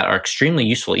things like that are extremely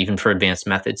useful even for advanced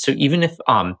methods. So even if,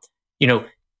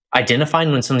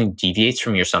 identifying when something deviates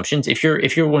from your assumptions, if you're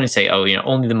wanting to say,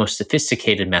 only the most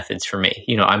sophisticated methods for me,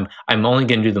 I'm only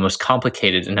going to do the most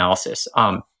complicated analysis.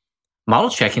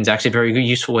 Model checking is actually a very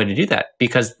useful way to do that,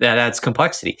 because that adds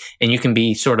complexity. And you can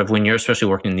be sort of, when you're especially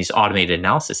working in these automated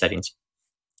analysis settings,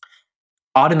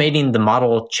 automating the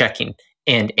model checking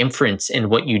and inference in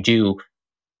what you do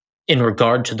in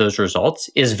regard to those results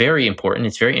is very important.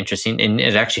 It's very interesting, and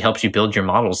it actually helps you build your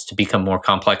models to become more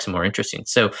complex and more interesting.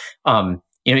 So,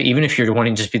 even if you're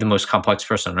wanting to just be the most complex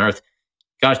person on earth,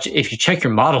 gosh, if you check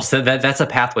your models, that's a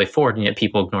pathway forward, and yet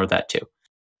people ignore that too.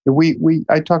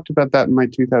 I talked about that in my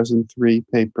 2003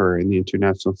 paper in the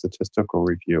International Statistical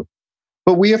Review.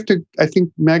 But we have to, I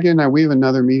think Megan and we have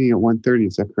another meeting at 1:30.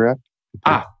 Is that correct?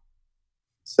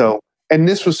 So, and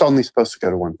this was only supposed to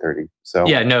go to 1:30. So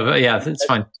it's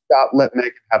fine. Let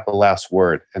Megan have the last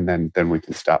word, and then we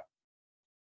can stop.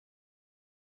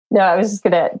 No, I was just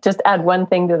going to add one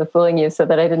thing to the fooling you so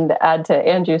that I didn't add to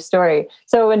Andrew's story.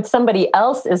 So when somebody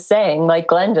else is saying, like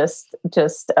Glenn just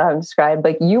described,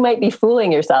 like you might be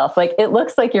fooling yourself, like it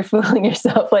looks like you're fooling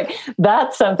yourself, like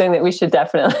that's something that we should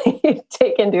definitely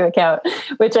take into account,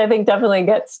 which I think definitely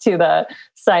gets to the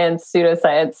science,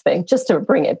 pseudoscience thing, just to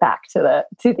bring it back to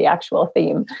the actual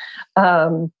theme.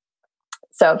 So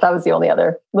that was the only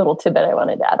other little tidbit I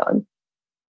wanted to add on.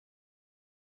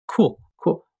 Cool.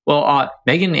 Well,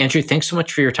 Megan and Andrew, thanks so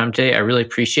much for your time today. I really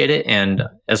appreciate it. And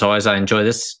as always, I enjoy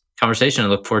this conversation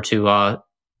and look forward to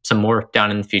some more down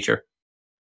in the future.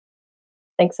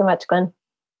 Thanks so much, Glenn.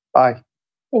 Bye.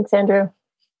 Thanks, Andrew.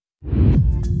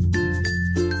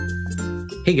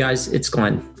 Hey guys, it's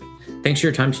Glenn. Thanks for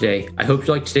your time today. I hope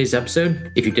you liked today's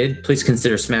episode. If you did, please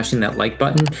consider smashing that like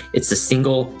button. It's the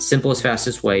single, simplest,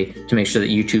 fastest way to make sure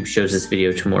that YouTube shows this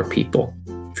video to more people.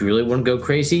 If you really want to go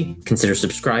crazy, consider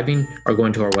subscribing or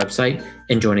going to our website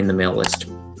and joining the mail list. If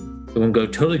you want to go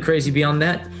totally crazy beyond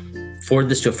that, forward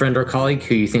this to a friend or colleague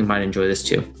who you think might enjoy this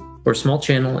too. We're a small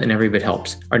channel and every bit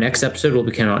helps. Our next episode will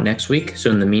be coming out next week, so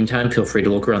in the meantime, feel free to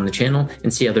look around the channel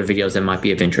and see other videos that might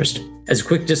be of interest. As a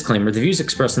quick disclaimer, the views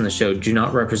expressed in the show do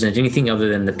not represent anything other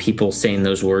than the people saying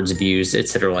those words, views,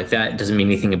 etc. like that. It doesn't mean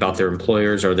anything about their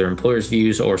employers or their employers'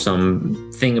 views or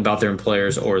some thing about their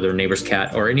employers or their neighbor's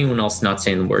cat or anyone else not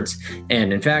saying the words.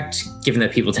 And in fact, given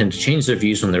that people tend to change their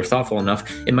views when they're thoughtful enough,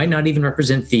 it might not even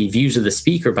represent the views of the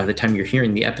speaker by the time you're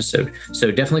hearing the episode.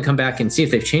 So definitely come back and see if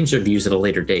they've changed their views at a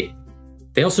later date.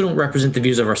 They also don't represent the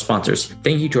views of our sponsors.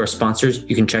 Thank you to our sponsors.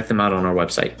 You can check them out on our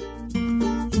website.